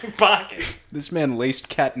fucking pocket. This man laced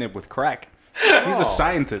catnip with crack. He's a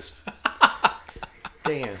scientist.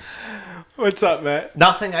 Damn. What's up, Matt?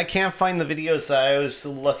 Nothing. I can't find the videos that I was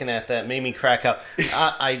looking at that made me crack up.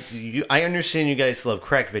 I understand you guys love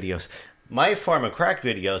crack videos. My form of crack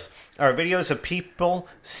videos are videos of people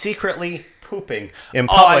secretly pooping in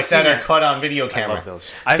public that are caught on video camera. I love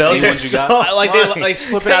those. I've seen ones you got. I like they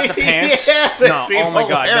slip it out the pants. Yeah, no, oh my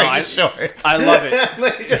god, no, I love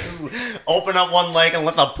it. They just open up one leg and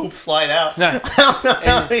let the poop slide out. No.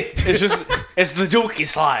 It's the dookie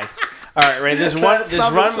slide. All right, Ray. There's one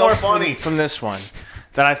more funny from this one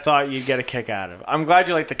that I thought you'd get a kick out of. I'm glad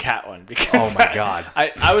you like the cat one because oh my god,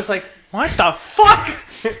 I was like, what the fuck?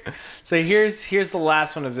 So here's the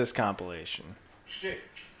last one of this compilation. Shit,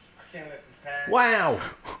 I can't let this pass. Wow.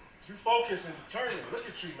 You focus and determined. Look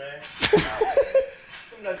at you, man.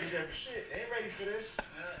 Some nothing there for shit. They ain't ready for this.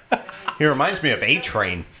 He reminds me of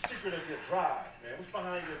A-Train. Secret of your drive, man. What's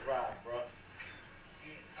behind your drive, bro?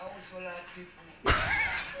 I always feel like people.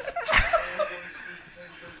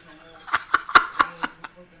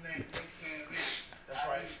 That's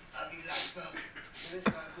right. I be locked up. So this is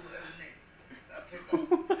what I do every night. I pick up.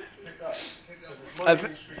 Pick up. There's money in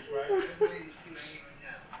these streets, right?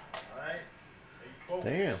 Alright?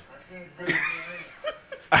 Damn. I seen pretty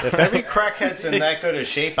If every crackhead's in that good a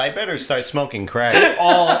shape, I better start smoking crack. They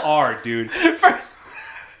all are, dude.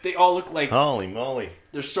 They all look like... Holy moly.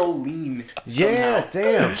 They're so lean. Yeah,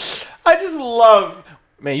 damn. I just love...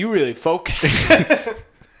 Man, you really focus.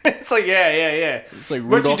 It's like, yeah. It's like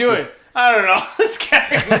what you doing? I don't know. Just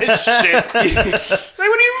carrying this shit. Like, what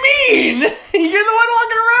do you mean? You're the one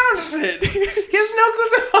walking around with it. He has no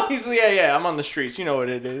clue. He's like, yeah, I'm on the streets. You know what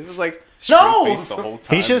it is. It's like, no. Face the whole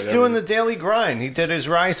time, He's just doing the daily grind. He did his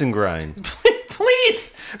rise and grind. Please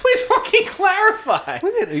fucking clarify.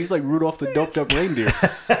 Look at it. He's like Rudolph the doped up reindeer.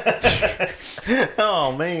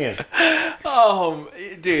 Oh, man. Oh,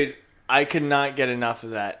 dude. I could not get enough of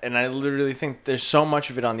that, and I literally think there's so much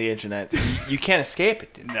of it on the internet. You can't escape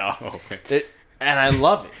it, dude. No. And I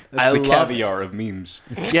love it. That's the caviar of memes.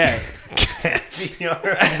 Yeah.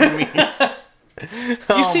 Caviar of memes.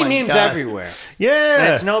 You see memes everywhere. Yeah.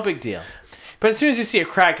 And it's no big deal. But as soon as you see a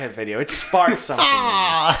crackhead video, it sparks something in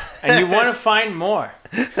you. And you want to find more.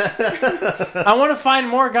 I want to find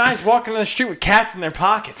more guys walking on the street with cats in their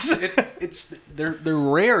pockets. They're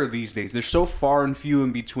rare these days. They're so far and few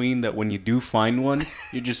in between that when you do find one,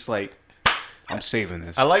 you're just like, I'm saving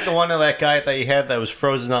this. I like the one of that guy that you had that was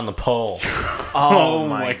frozen on the pole. Oh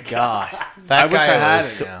my god. That I wish guy I had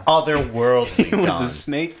was it now. otherworldly. He was gone. a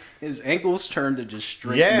snake. His ankles turned to just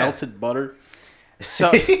straight melted butter.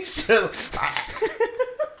 So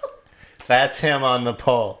that's him on the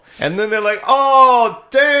pole. And then they're like, oh,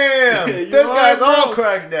 damn. This guy's all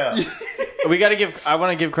cracked out. I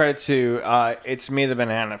want to give credit to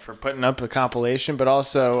ItsMeTheBanana for putting up a compilation, but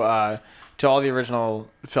also to all the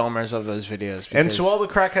original filmers of those videos. And to all the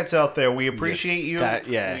crackheads out there, we appreciate you.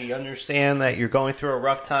 Yeah. We understand that you're going through a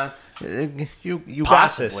rough time. You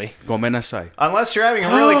Possibly. got this. Gomenasai. Unless you're having a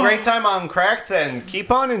really great time on crack, then keep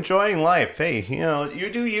on enjoying life. Hey, you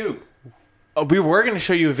do you. We were going to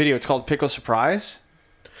show you a video. It's called Pickle Surprise.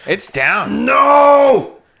 It's down.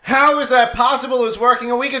 No! How is that possible? It was working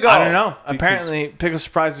a week ago. I don't know. Apparently, Pickle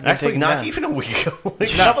Surprise has been actually taken not down. even a week ago.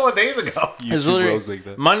 Like a couple of days ago.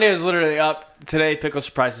 Monday is literally up. Today, Pickle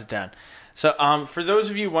Surprise is down. So, for those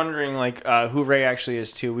of you wondering, like, who Ray actually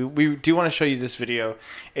is too, we do want to show you this video.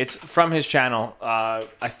 It's from his channel. I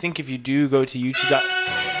think if you do go to YouTube.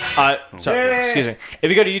 Excuse me. If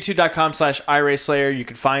you go to youtube.com/iRaySlayer, you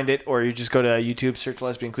can find it, or you just go to YouTube, search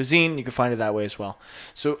Lesbian Cuisine, you can find it that way as well.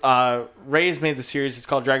 So, Ray has made the series. It's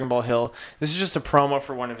called Dragon Ball Hill. This is just a promo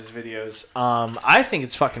for one of his videos. I think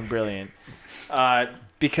it's fucking brilliant,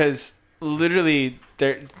 because literally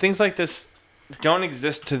things like this don't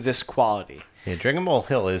exist to this quality. Yeah, Dragon Ball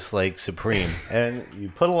Hill is like supreme, and you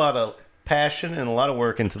put a lot of passion and a lot of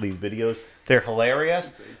work into these videos. They're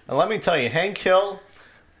hilarious, and let me tell you, Hank Hill,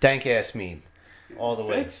 dank ass meme, all the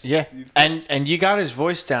way. Yeah, and you got his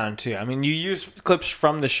voice down too. I mean, you use clips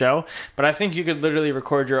from the show, but I think you could literally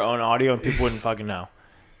record your own audio and people wouldn't fucking know.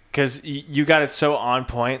 Because you got it so on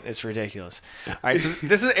point, it's ridiculous. All right, so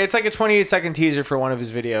it's like a 28-second teaser for one of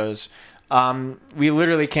his videos. We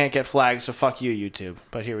literally can't get flagged, so fuck you, YouTube.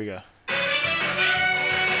 But here we go. You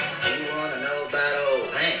want to know about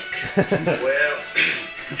old Hank? Well,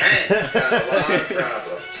 Hank's got a lot of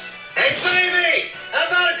problems. Hey, baby! How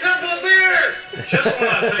about a couple of beers? Just when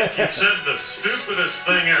I think you've said the stupidest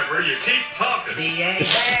thing ever, you keep talking.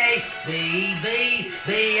 B-A-A, B-B,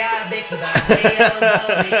 B-I, Bicky, B-O-B,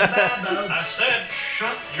 B-B-O. I said,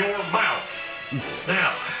 shut your mouth.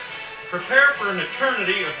 Now, prepare for an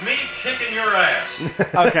eternity of me kicking your ass.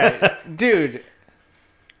 Okay, dude.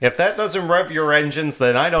 If that doesn't rev your engines,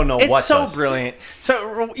 then I don't know what It's so does. brilliant.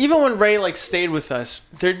 So even when Ray like stayed with us,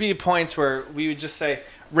 there'd be points where we would just say,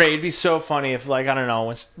 Ray, it'd be so funny if, like, I don't know,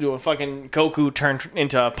 when fucking Goku turned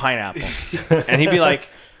into a pineapple. And he'd be like,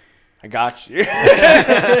 I got you. He'd be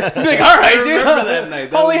like, all right, dude. remember that night.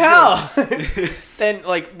 That Holy was hell. Then,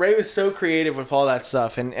 like, Ray was so creative with all that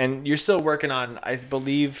stuff. And you're still working on, I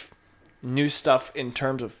believe, new stuff in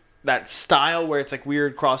terms of that style where it's, like,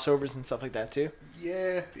 weird crossovers and stuff like that, too.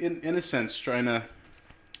 Yeah, in a sense, trying to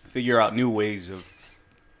figure out new ways of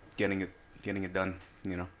getting it done,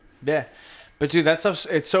 you know. Yeah. But dude, that stuff's,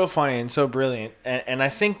 it's so funny and so brilliant. And I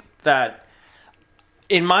think that,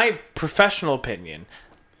 in my professional opinion,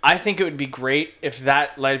 I think it would be great if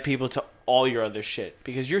that led people to all your other shit.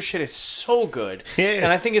 Because your shit is so good. Yeah.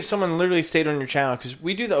 And I think if someone literally stayed on your channel, because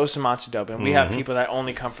we do the Osamatsu dub, and we have people that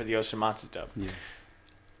only come for the Osamatsu dub. Yeah.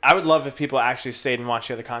 I would love if people actually stayed and watched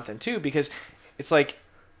the other content too, because it's like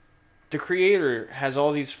the creator has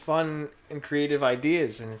all these fun and creative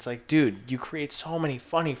ideas, and it's like, dude, you create so many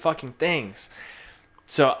funny fucking things.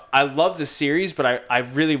 So I love this series, but I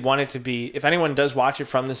really want it to be, if anyone does watch it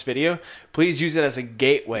from this video, please use it as a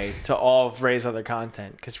gateway to all of Ray's other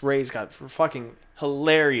content, because Ray's got fucking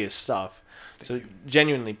hilarious stuff. So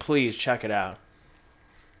genuinely, please check it out.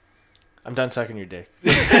 I'm done sucking your dick.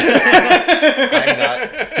 I'm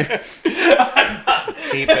not.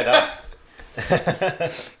 Keep it up.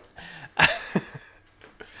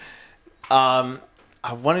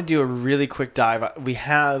 I want to do a really quick dive. We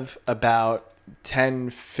have about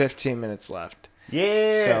 10-15 minutes left.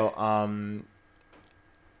 Yeah. So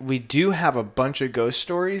we do have a bunch of ghost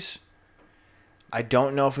stories. I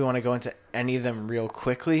don't know if we want to go into any of them real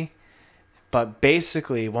quickly, but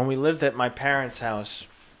basically when we lived at my parents' house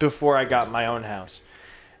before I got my own house,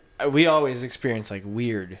 we always experienced like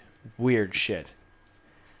weird shit.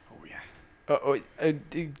 Oh yeah.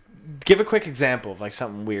 Give a quick example of like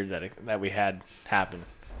something weird that we had happen.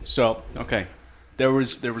 So, okay, there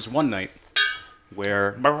was one night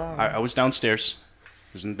where I was downstairs,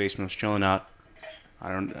 I was in the basement, I was chilling out.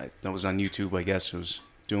 I was on YouTube, I guess, I was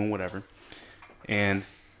doing whatever, and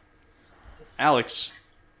Alex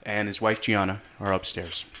and his wife Gianna are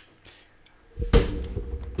upstairs.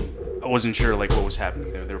 I wasn't sure like what was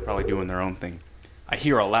happening there. They were probably doing their own thing. I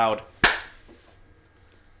hear a loud,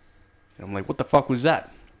 and I'm like, what the fuck was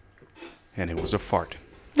that? And it was a fart.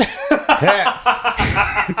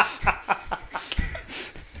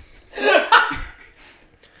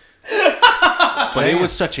 But it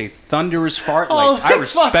was such a thunderous fart. Like, I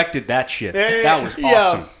respected that shit. That was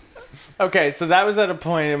awesome. Okay, so that was at a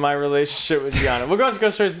point in my relationship with Gianna. We'll go to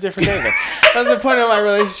ghost stories a different day, though. That was a point in my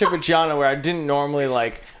relationship with Gianna where I didn't normally,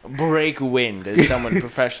 like, break wind, as someone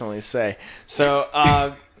professionally say. So,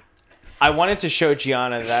 I wanted to show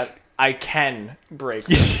Gianna that I can break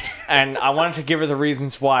wind. And I wanted to give her the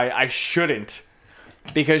reasons why I shouldn't.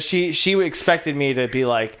 Because she expected me to be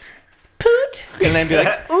like, poot! And then be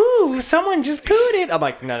like, ooh, someone just pooted. I'm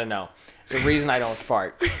like, no. It's the reason I don't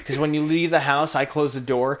fart. Because when you leave the house, I close the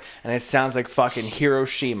door, and it sounds like fucking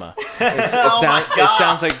Hiroshima. It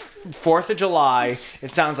sounds like 4th of July. It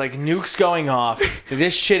sounds like nukes going off. So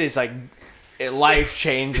this shit is like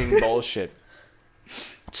life-changing bullshit.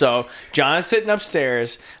 So John is sitting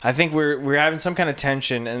upstairs. I think we're having some kind of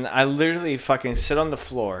tension, and I literally fucking sit on the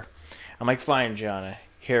floor. I'm like, fine, Gianna,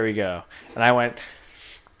 here we go. And I went...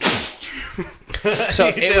 So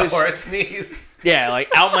it was horse sneeze. Yeah, like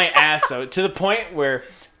out my ass, though, to the point where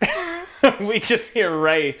we just hear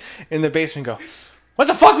Ray in the basement go, "What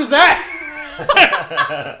the fuck was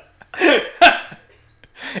that?"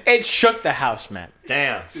 It shook the house, man.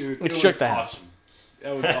 Damn, dude, it shook the house. Awesome.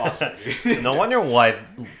 That was awesome. Dude. No wonder why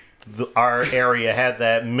our area had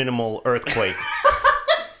that minimal earthquake.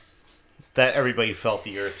 That everybody felt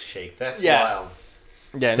the earth shake. That's wild.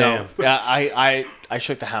 Yeah, no. Yeah, I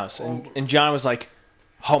shook the house, and John was like,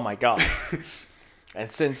 "Oh my god!" And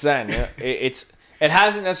since then, it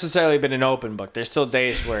hasn't necessarily been an open book. There's still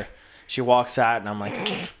days where she walks out, and I'm like,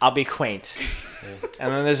 "I'll be quaint," and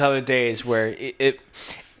then there's other days where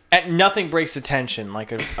nothing breaks the tension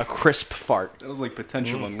like a crisp fart. That was like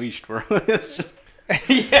potential unleashed, bro. It's just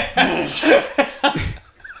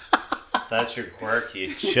That's your quirk.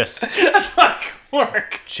 You just that's my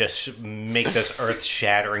quirk. Just make this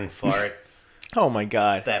earth-shattering fart. Oh my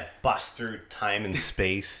god! That bust through time and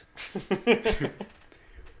space.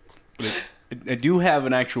 I do have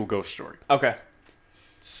an actual ghost story. Okay.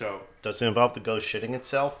 So does it involve the ghost shitting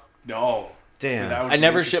itself? No. Damn. I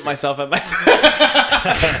never shit myself at my.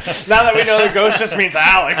 Now that we know the ghost just means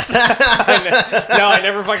Alex. No, I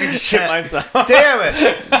never fucking shit myself. Damn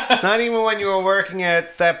it! Not even when you were working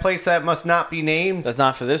at that place that must not be named. That's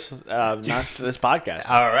not for this. Not for this podcast.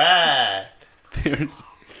 All right.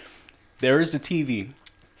 There is a TV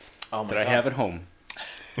that I have at home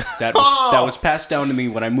that was passed down to me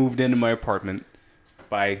when I moved into my apartment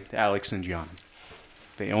by Alex and John.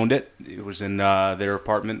 They owned it. It was in their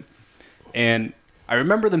apartment. And I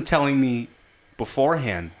remember them telling me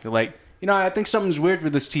beforehand, they're like, I think something's weird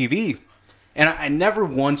with this TV. And I never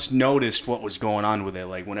once noticed what was going on with it.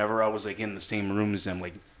 Like, whenever I was, like, in the same room as them,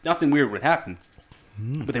 like, nothing weird would happen.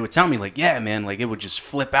 But they would tell me, like, yeah, man, like, it would just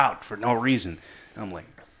flip out for no reason. And I'm like,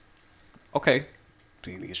 okay,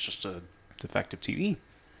 maybe it's just a defective TV.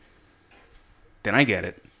 Then I get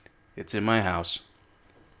it. It's in my house.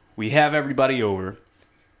 We have everybody over.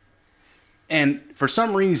 And for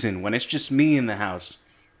some reason, when it's just me in the house,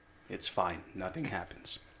 it's fine. Nothing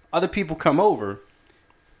happens. Other people come over.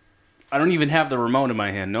 I don't even have the remote in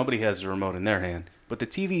my hand. Nobody has the remote in their hand. But the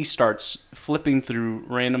TV starts flipping through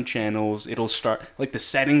random channels. It'll start, like the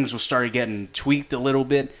settings will start getting tweaked a little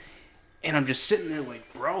bit. And I'm just sitting there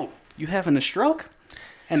like, bro, you having a stroke?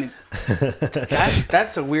 And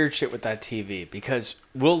that's a weird shit with that TV, because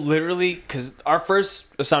we'll literally, because our first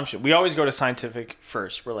assumption, we always go to scientific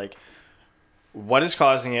first. We're like, what is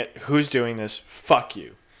causing it? Who's doing this? Fuck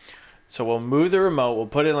you. So we'll move the remote. We'll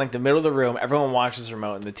put it in like the middle of the room. Everyone watches the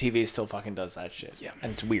remote, and the TV still fucking does that shit. Yeah,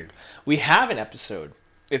 and it's weird. We have an episode.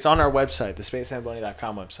 It's on our website, the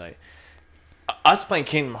SpaceZambonie.com website. Us playing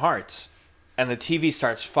Kingdom Hearts, and the TV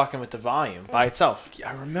starts fucking with the volume by itself. Yeah,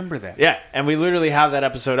 I remember that. Yeah, and we literally have that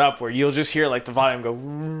episode up where you'll just hear like the volume go.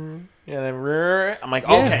 Yeah, then I'm like,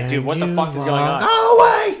 okay, dude, what the fuck is going on?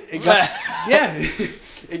 Oh wait! It got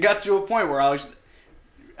it got to a point where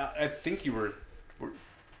I think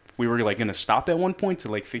we were like gonna stop at one point to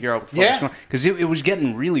like figure out what the fuck was going on, because it was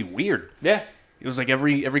getting really weird. Yeah, it was like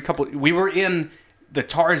every couple. We were in the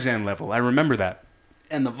Tarzan level. I remember that,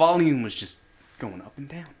 and the volume was just going up and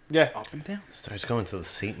down. Yeah, up and down. Starts going to the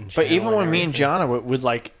Satan. But even when me and Jonna would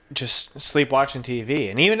like just sleep watching TV,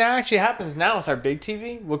 and even that actually happens now with our big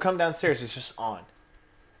TV. We'll come downstairs, it's just on,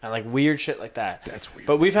 and like weird shit like that. That's weird.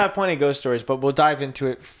 But we've had plenty of ghost stories, but we'll dive into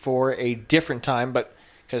it for a different time. But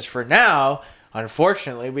because for now,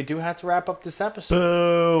 unfortunately, we do have to wrap up this episode.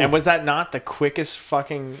 Boo. And was that not the quickest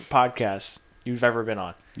fucking podcast you've ever been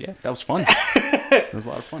on? Yeah, that was fun. It was a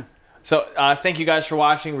lot of fun. So thank you guys for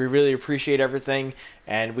watching. We really appreciate everything,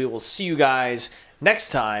 and we will see you guys next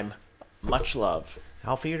time. Much love.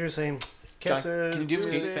 Auf Wiedersehen. Kisses. Can you do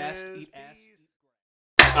Skate fast, eat ass.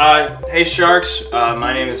 Hey Sharks,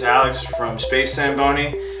 my name is Alex from Space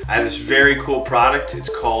Zambonie. I have this very cool product. It's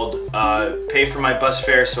called Pay for My Bus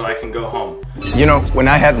Fare So I Can Go Home. You know, when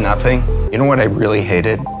I had nothing, you know what I really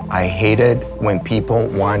hated? I hated when people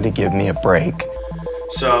wanted to give me a break.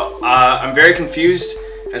 So I'm very confused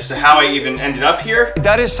as to how I even ended up here.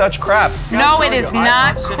 That is such crap. No, it is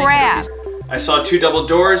not crap. I saw two double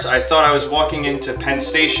doors. I thought I was walking into Penn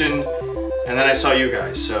Station, and then I saw you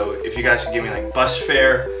guys. So if you guys could give me like bus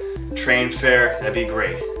fare, train fare, that'd be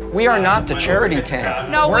great. We are not the charity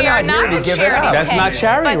tent. No, we are not the charity tent. That's not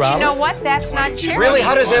charity, But Robert. you know what? That's not charity. Really?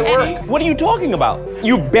 How does that work? What are you talking about?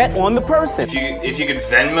 You bet on the person. If you could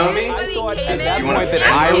Venmo me, I thought at do that you want point to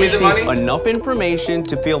that I Venmo me the received money? enough information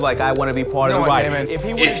to feel like I want to be part of the ride.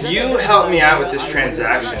 If you help me out with this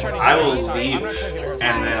transaction, I will leave, and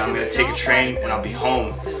then I'm gonna take a train and I'll be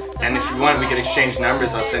home. And if you want, we can exchange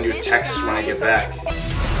numbers. I'll send you a text when I get back.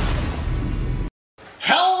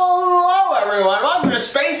 Hello, everyone. Welcome to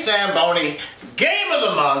Space Zambonie Game of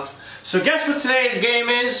the Month. So guess what today's game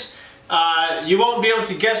is? You won't be able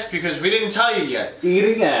to guess because we didn't tell you yet.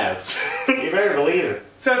 Eating ass. You better believe it.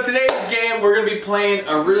 So today's game, we're going to be playing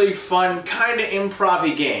a really fun, kind of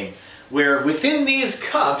improv-y game, where within these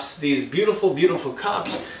cups, these beautiful, beautiful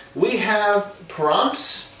cups, we have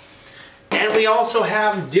prompts, and we also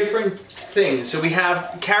have different things. So we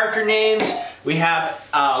have character names, we have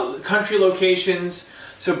country locations.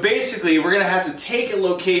 So basically, we're going to have to take a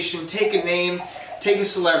location, take a name, take a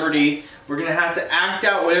celebrity. We're going to have to act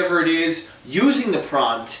out whatever it is using the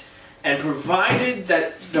prompt, and provided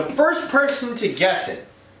that the first person to guess it.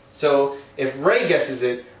 So if Ray guesses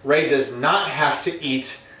it, Ray does not have to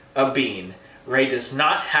eat a bean. Ray does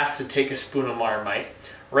not have to take a spoon of Marmite.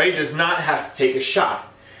 Ray does not have to take a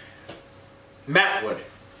shot. Matt would.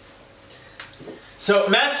 So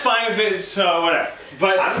Matt's fine with it, so whatever.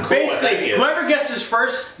 But basically, whoever guesses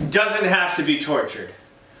first doesn't have to be tortured.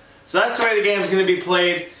 So that's the way the game's going to be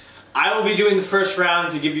played. I will be doing the first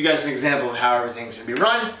round to give you guys an example of how everything's going to be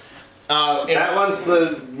run. That one's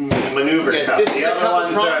the maneuver cup. This is The a other cup of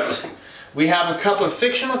ones prompts. We have a cup of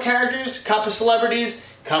fictional characters, cup of celebrities,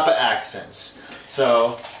 cup of accents.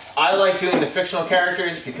 So I like doing the fictional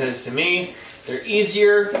characters because to me, they're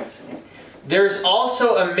easier. There's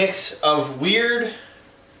also a mix of weird,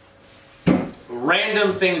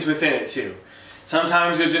 random things within it too.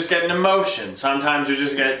 Sometimes you'll just get an emotion. Sometimes you'll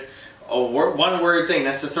just get a one word thing.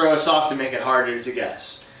 That's to throw us off to make it harder to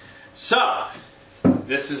guess. So,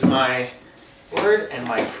 this is my word, and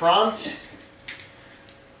my prompt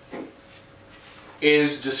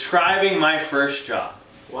is describing my first job.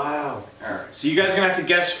 Wow. Alright, so you guys are going to have to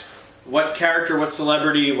guess what character, what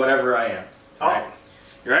celebrity, whatever I am. Alright,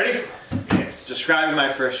 you ready? Yes. Describing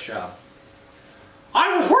my first job.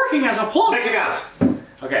 I was working as a plumber. Mickey Mouse.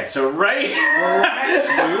 Okay, so Ray...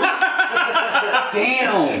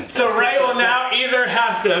 Damn! So Ray will now either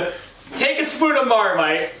have to take a spoon of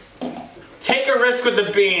Marmite, take a risk with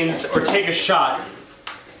the beans, or take a shot.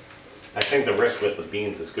 I think the risk with the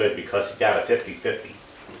beans is good because you got a 50-50.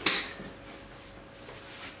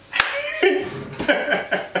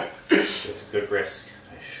 It's a good risk,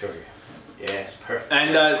 I assure you. Yes, perfect.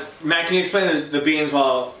 And Matt, can you explain the beans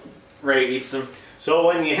while Ray eats them? So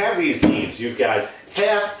when you have these beans, you've got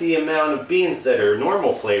half the amount of beans that are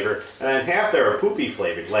normal flavor, and then half that are poopy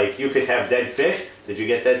flavored. Like you could have dead fish. Did you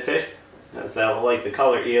get dead fish? Is that like the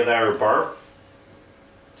color either or barf?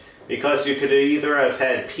 Because you could either have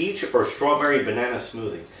had peach or strawberry banana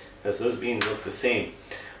smoothie, because those beans look the same.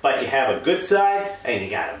 But you have a good side and you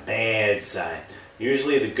got a bad side.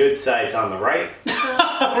 Usually the good side's on the right.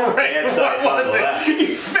 Bad side's on the left.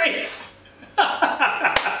 Your face!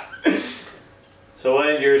 So what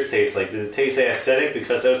did yours taste like? Did it taste acidic?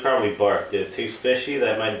 Because that was probably barf. Did it taste fishy?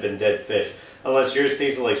 That might have been dead fish. Unless yours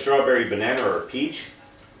tasted like strawberry banana or peach.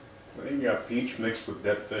 I think you got peach mixed with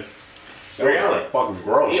dead fish. Really? Fucking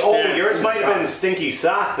gross. Oh, yours might have been stinky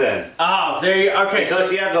sock then. Oh, there you okay. Because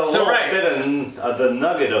so, you have the so little right. bit of the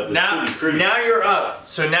nugget of the Now, tutti frutti. now you're up.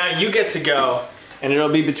 So now you get to go, and it'll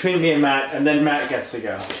be between me and Matt, and then Matt gets to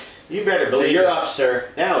go. You better believe So you're it. up,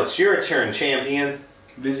 sir. Now it's your turn, champion.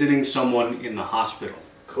 Visiting someone in the hospital.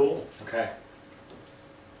 Cool. Okay.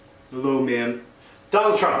 Hello, ma'am.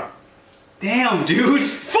 Donald Trump. Damn, dude.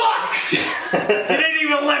 Fuck! You didn't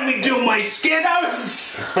even let me do my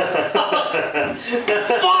skits. Fuck!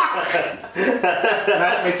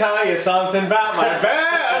 Let me tell you something about my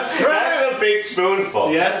best friend. That's a big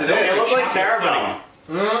spoonful. Yes, it is. It looks like caramel.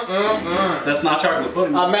 That's not chocolate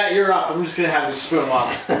pudding. Matt, you're up. I'm just gonna have this spoon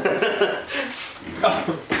while.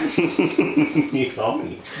 You call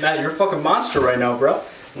me. Matt, you're a fucking monster right now, bro.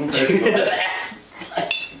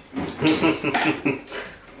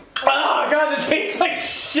 Oh god, it tastes like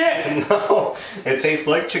shit! No, it tastes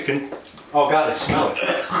like chicken. Oh god, I smell it.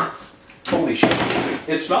 Holy shit.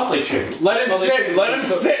 It smells like chicken. Let him sit, let him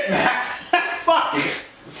sit, Matt. Fuck!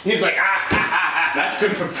 He's like, Matt's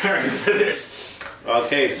been preparing for this.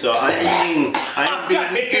 Okay, so I'm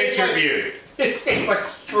being interviewed. It tastes like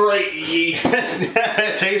straight yeast.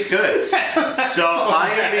 It tastes good. So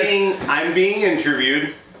I'm being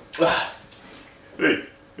interviewed. Hey,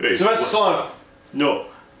 Sylvester Stallone. No.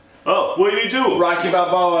 Oh, what do you do? Rocky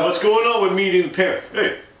Balboa. What's going on with meeting the parent?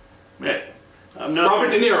 Hey, man, I'm not.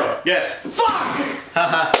 Robert De Niro. Yes. Fuck!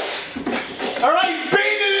 Alright,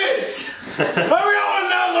 beat it is! I'm going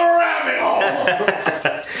down the rabbit hole!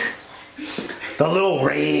 The little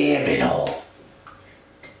rabbit hole.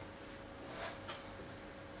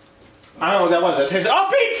 I don't know what that was. That tastes. Oh,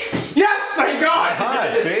 peach! Yes, thank God!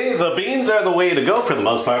 Hi, see, the beans are the way to go for the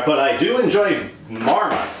most part, but I do enjoy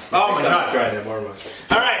Marmite. Oh my God! Try that Marmite.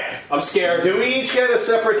 Alright. I'm scared. Do we each get a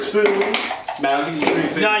separate spoon? Matt, I'll give you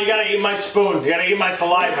 350. No, you gotta eat my spoon. You gotta eat my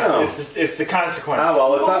saliva. Oh. It's the consequence. Oh,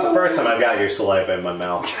 well, it's not the first time I've got your saliva in my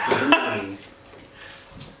mouth.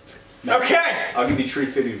 Okay! I'll give you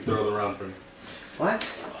 350 to throw it around for me. What?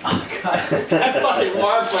 Oh God, that fucking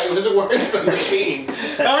Marmite was worse than the bean.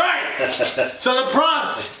 Alright! So the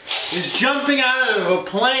prompt is jumping out of a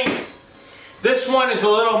plane. This one is a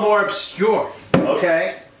little more obscure.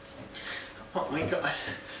 Okay. Oh my God.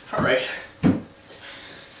 Alright.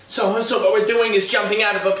 So what we're doing is jumping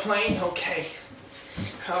out of a plane? Okay.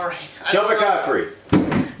 Alright. Jump a Godfrey.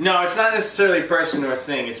 No, it's not necessarily a person or a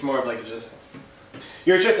thing. It's more of like just...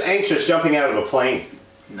 You're just anxious jumping out of a plane.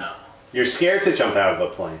 No. You're scared to jump out of a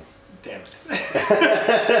plane. Damn it.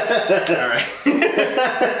 Alright.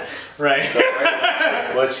 Right. So,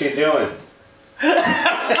 what's she doing? Who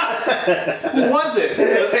was it?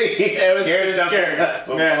 It was scared.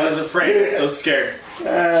 Yeah, I was afraid. I was scared.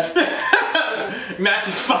 Matt's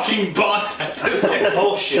a fucking boss at this game.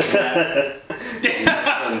 Bullshit, man.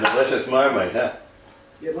 Some delicious Marmite, huh?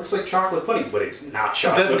 It looks like chocolate pudding, but it's not It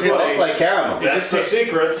chocolate doesn't taste pudding. like caramel. That's the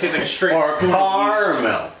secret. It tastes like a straight Or spoon.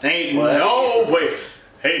 caramel. Ain't no way.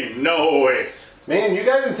 Ain't no way. Man, you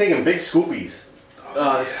guys are taking big scoopies.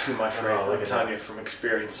 Oh, this is too much, right? Oh, look I'm at telling that. you from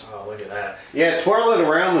experience. Oh, look at that. Yeah, twirl it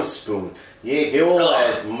around the spoon. Yeah, get all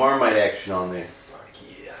that Marmite action on there.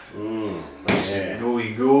 Yeah. Mmm. Yeah.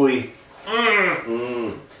 Gooey, gooey.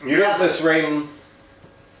 Mmm. You got this, Raymond.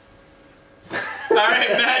 All right,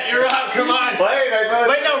 Matt, you're up. Come on. Wait,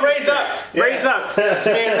 Wait, no, raise up. Yeah. Raise up. It's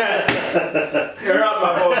me and Matt. You're up,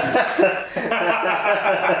 my boy.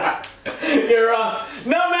 You're up.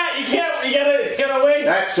 No, Matt, you can't. You gotta wait.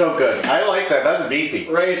 That's so good. I like that. That's beefy.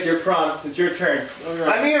 Ray, it's your prompt. It's your turn.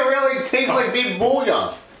 I mean, it really tastes like beef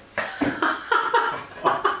bouillon.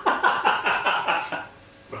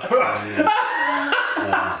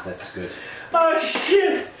 That's good. Oh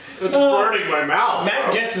shit! It's burning my mouth.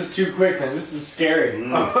 Matt guesses too quick, man. This is scary.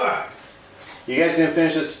 You guys gonna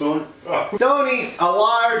finish this spoon? Don't eat a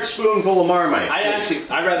large spoonful of Marmite.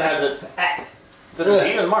 I'd rather have the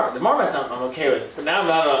even the Marmite. The Marmite's I'm okay with, but now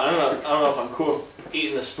I don't know if I'm cool with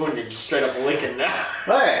eating the spoon. You're just straight up licking now.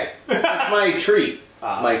 Hey, that's my treat.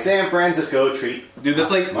 My San Francisco treat. Dude,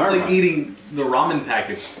 that's like Marmite. eating the ramen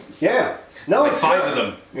packets. Yeah. No, Like it's 5 good. of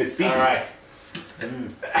them. It's beefy. All right.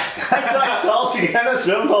 That's like told you, got a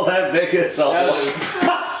spoonful that big is a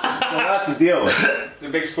lot to deal with. It's a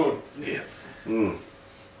big spoon. Yeah. Mm.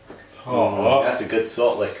 Oh, That's a good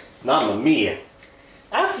salt lick. Mamma mia.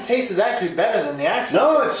 Aftertaste is actually better than the actual.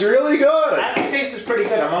 No, it's really good. Aftertaste is pretty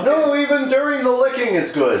good. I'm okay. No, even during the licking,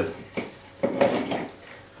 it's good.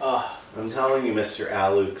 Oh. I'm telling you, Mr.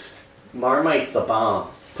 Alux, Marmite's the bomb.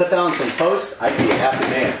 Put that on some toast, I'd be a happy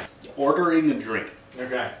man. Ordering a drink.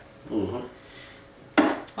 Okay. Mm-hmm.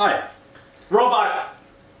 Hi. Robot.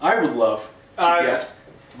 I would love to get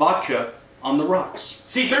vodka on the rocks.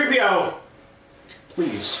 C-3PO.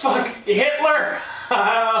 Please. Fuck Hitler.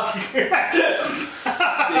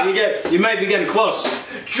 You might be getting close.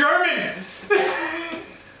 German.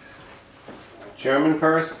 German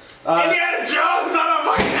purse? Indiana Jones on a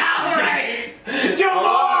fucking cavalry. Do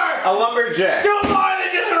more. A lumberjack. Do more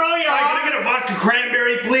than just roll your Can I get a vodka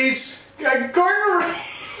cranberry, please? Gordon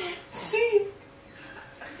Ramsay.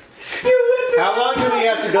 How long do we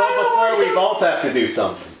have to go before we both have to do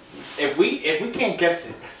something? If we can't guess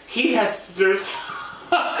it, he has to do something.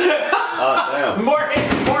 Oh, damn. More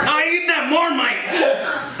hits. I eat that Marmite.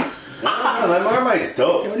 No, that Marmite's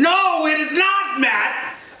dope. No, it is not,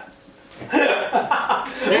 Matt.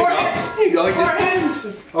 More hits. There you go. More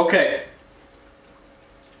hits. Okay.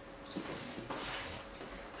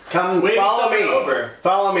 Come, Wave follow something me. over.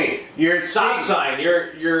 Follow me. You're Stop sign.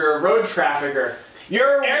 You're a road trafficker. You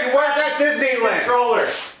work at Disneyland. Controller.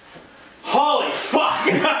 Holy fuck.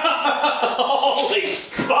 Holy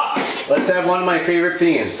fuck. Let's have one of my favorite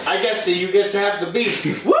beans. I guess you get to have the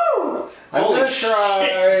beef. Woo! I'm Holy gonna try.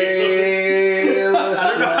 shit. I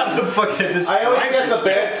don't know how the fuck did this. I always get the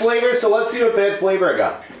bad flavor, so let's see what bad flavor I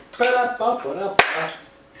got.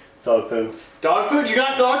 Dog food. Dog food? You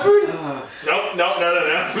got dog food? Nope, no.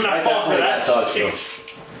 I'm not falling for that. Dog food.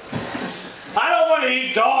 I don't want to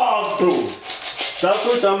eat dog food. Dog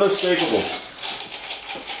food's unmistakable.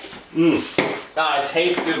 Mmm. It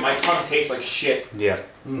tastes good. My tongue tastes like shit. Yeah.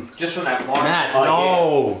 Just from that Marmite. Matt, Oh,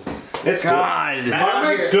 no. It's God. good.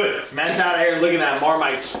 Marmite's good. Matt's out here looking at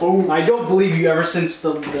Marmite spoon. I don't believe you ever since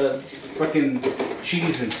the fucking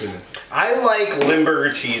cheese incident. I like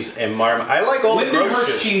Limburger cheese and Marmite. I like all the gross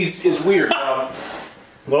Lindenhurst shit. cheese is weird.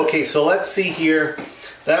 Okay, so let's see here.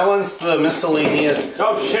 That one's the miscellaneous.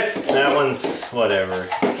 Oh shit. That one's whatever.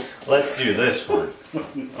 Let's do this one.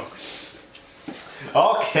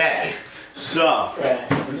 Okay, so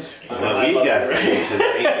what we've got for you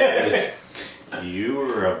today is you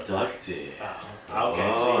were abducted.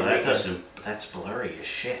 Okay, Oh, that doesn't. That's blurry as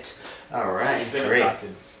shit. All right, You've been great.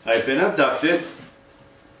 abducted. I've been abducted.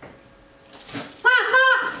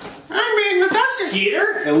 I'm being abducted.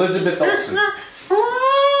 Skeeter? Elizabeth Olsen.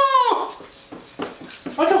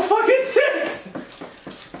 What the fuck is this?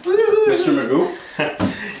 Mr. Magoo.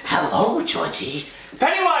 Hello, Georgie.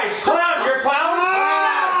 Pennywise, clown, you're a clown?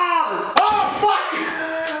 Oh fuck!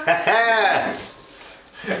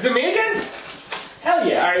 Is it me again? Hell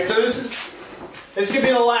yeah! All right, so this could be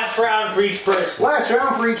the last round for each person. Last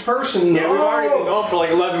round for each person. Yeah, we've already been going for like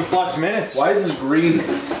 11 plus minutes. Why is this green?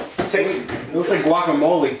 It looks like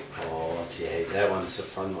guacamole. Oh, okay, that one's a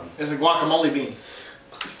fun one. It's a guacamole bean.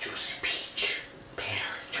 Juicy peach, pear,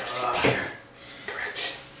 juicy pear.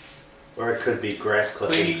 Correction. Or it could be grass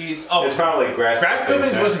clippings. Please. Oh, it's probably grass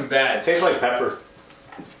clippings right? wasn't bad. It tastes like pepper.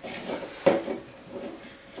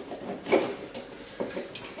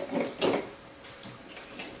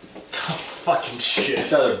 Fucking shit.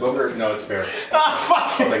 It's either booger. No, it's bear. Oh,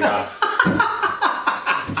 fuck. Oh my god.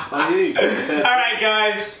 Alright,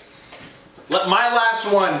 guys. My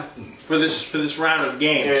last one for this round of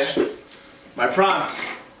games. Yeah. My prompt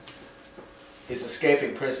is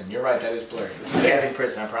escaping prison. You're right, that is blurry. It's escaping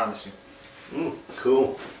prison, I promise you.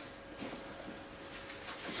 Cool.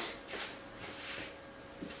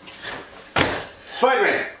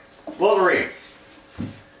 Spider-Man. Wolverine.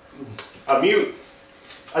 A mute.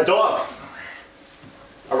 A dog.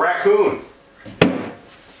 A raccoon.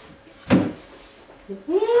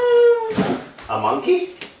 A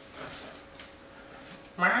monkey.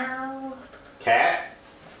 Cat.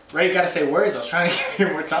 Ray, you gotta say words. I was trying to give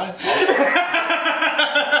you more time.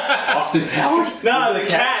 Austin Powers? No, it's a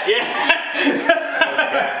cat.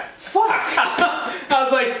 Yeah. Fuck. I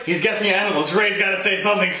was like, he's guessing animals. Ray's gotta say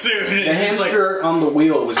something soon. The hamster on the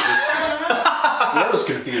wheel was just... I was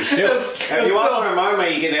confused too. If you want more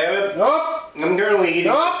Marmite, you can have it. Nope. I'm currently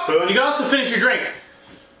eating a spoon. You can also finish your drink.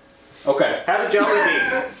 Okay. Have a jelly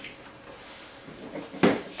bean.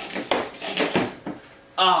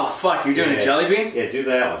 Oh, fuck. You're doing a jelly bean? Yeah, do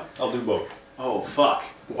that one. I'll do both. Oh, fuck.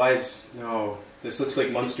 Why is... No. This looks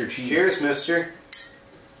like Munster cheese. Cheers, mister.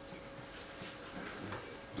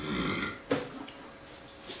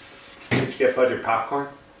 Did you get buttered popcorn?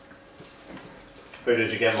 Or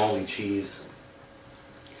did you get moldy cheese?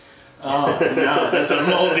 Oh, no. That's a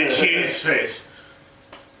moldy cheese face.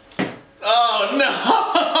 Oh,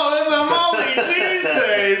 no. That's a moldy cheese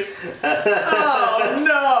face.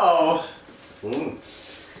 Oh, no.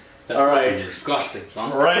 That's all right. Disgusting,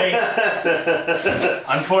 son. Ray.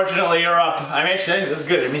 Unfortunately, you're up. I mean, actually, that's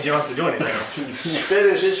good. It means you don't have to do anything.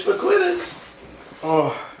 Spitters is for quitters.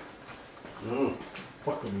 Oh.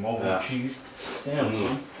 Fucking moldy cheese.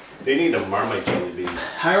 Damn. They need a Marmite jelly bean.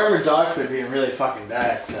 I remember dog food being really fucking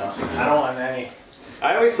bad, so I don't want any.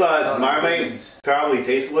 I always thought Marmite probably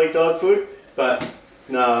tasted like dog food, but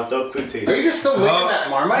no, dog food tastes. Are you just still licking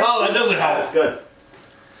that Marmite? Oh, that doesn't help. That's good.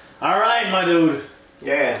 All right, my dude.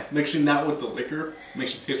 Yeah. Mixing that with the liquor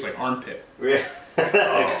makes it taste like armpit. Yeah.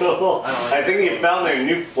 Cool. I think you found their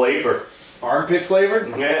new flavor. Armpit flavor?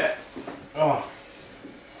 Yeah. Oh.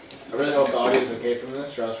 I really hope the audio is okay from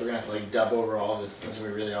this, or else we're gonna have to like dub over all this. This is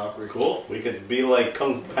gonna be really awkward. Cool. We could be like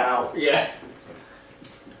Kung Pao. Yeah.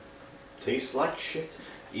 Tastes like shit.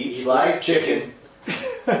 Eats like chicken.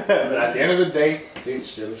 But at the end of the day,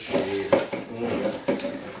 it's still shit.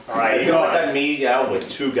 All right, I feel like I made out with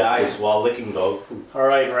two guys while licking dog food. All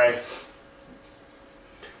right, Ray.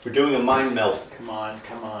 We're doing a mind melt. Come on,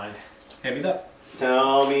 come on. Hand me that.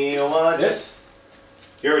 Tell me what. This?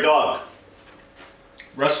 You're a dog.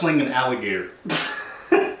 Wrestling an alligator.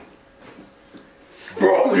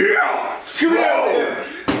 Bro, yeah! Bro!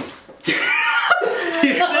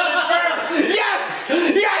 He said it first! Yes!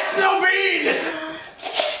 Yes, no bean!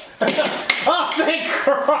 Oh, thank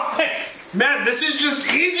Christ! Man, this is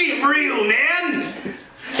just easy for you, man!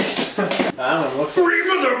 Cream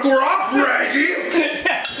of the crop, Raggy!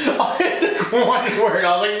 Oh, it took one word.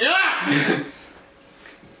 I was like, yeah!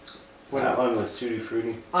 That one was tutti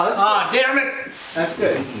frutti. Oh, damn it! That's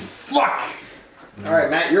good. Fuck! Alright,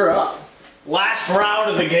 Matt, you're up. Last round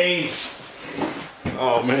of the game.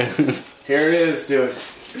 Oh, man. Here it is, dude.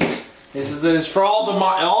 This is for all the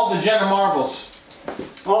Jenna marbles.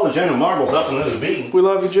 All the Jenna marbles up into the bean. We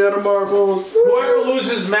love you, Jenna marbles. Whoever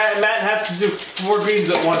loses, Matt has to do 4 beans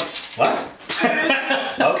at once. What?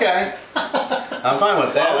 Okay. I'm fine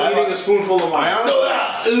with that. I'm eating a spoonful of mine.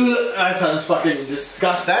 That sounds fucking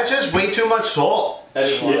disgusting. That's just way too much salt. That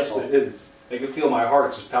is Yes, wonderful. it is. I can feel my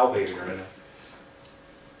heart just palpating right now.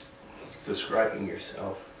 Describing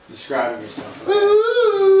yourself. Describing yourself.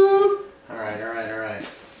 Alright.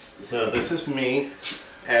 So this is me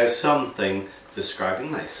as something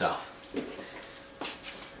describing myself.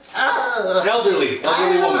 Elderly woman.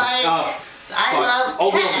 Oh, fuck.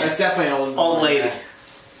 Old woman. That's definitely an Old lady.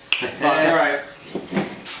 Alright.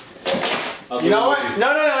 You know what?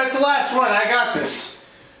 No, it's the last one. I got this.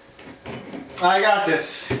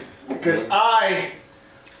 Because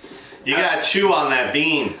You gotta chew on that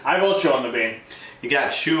bean. I will chew on the bean. You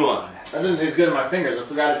gotta chew on it. That doesn't taste good in my fingers. I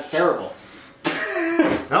forgot it's terrible.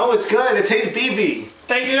 No, it's good. It tastes beefy.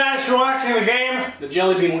 Thank you guys for watching the game. The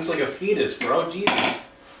jelly bean looks like a fetus, bro. Jesus.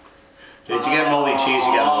 Did you get moldy cheese?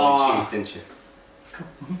 You got moldy cheese, didn't you?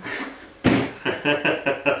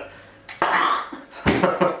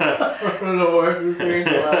 I don't know what you're doing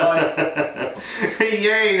to my life.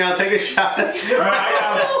 Yay, now take a shot. Alright,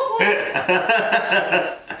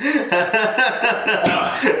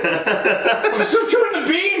 I'm still chewing the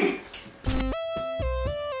bean!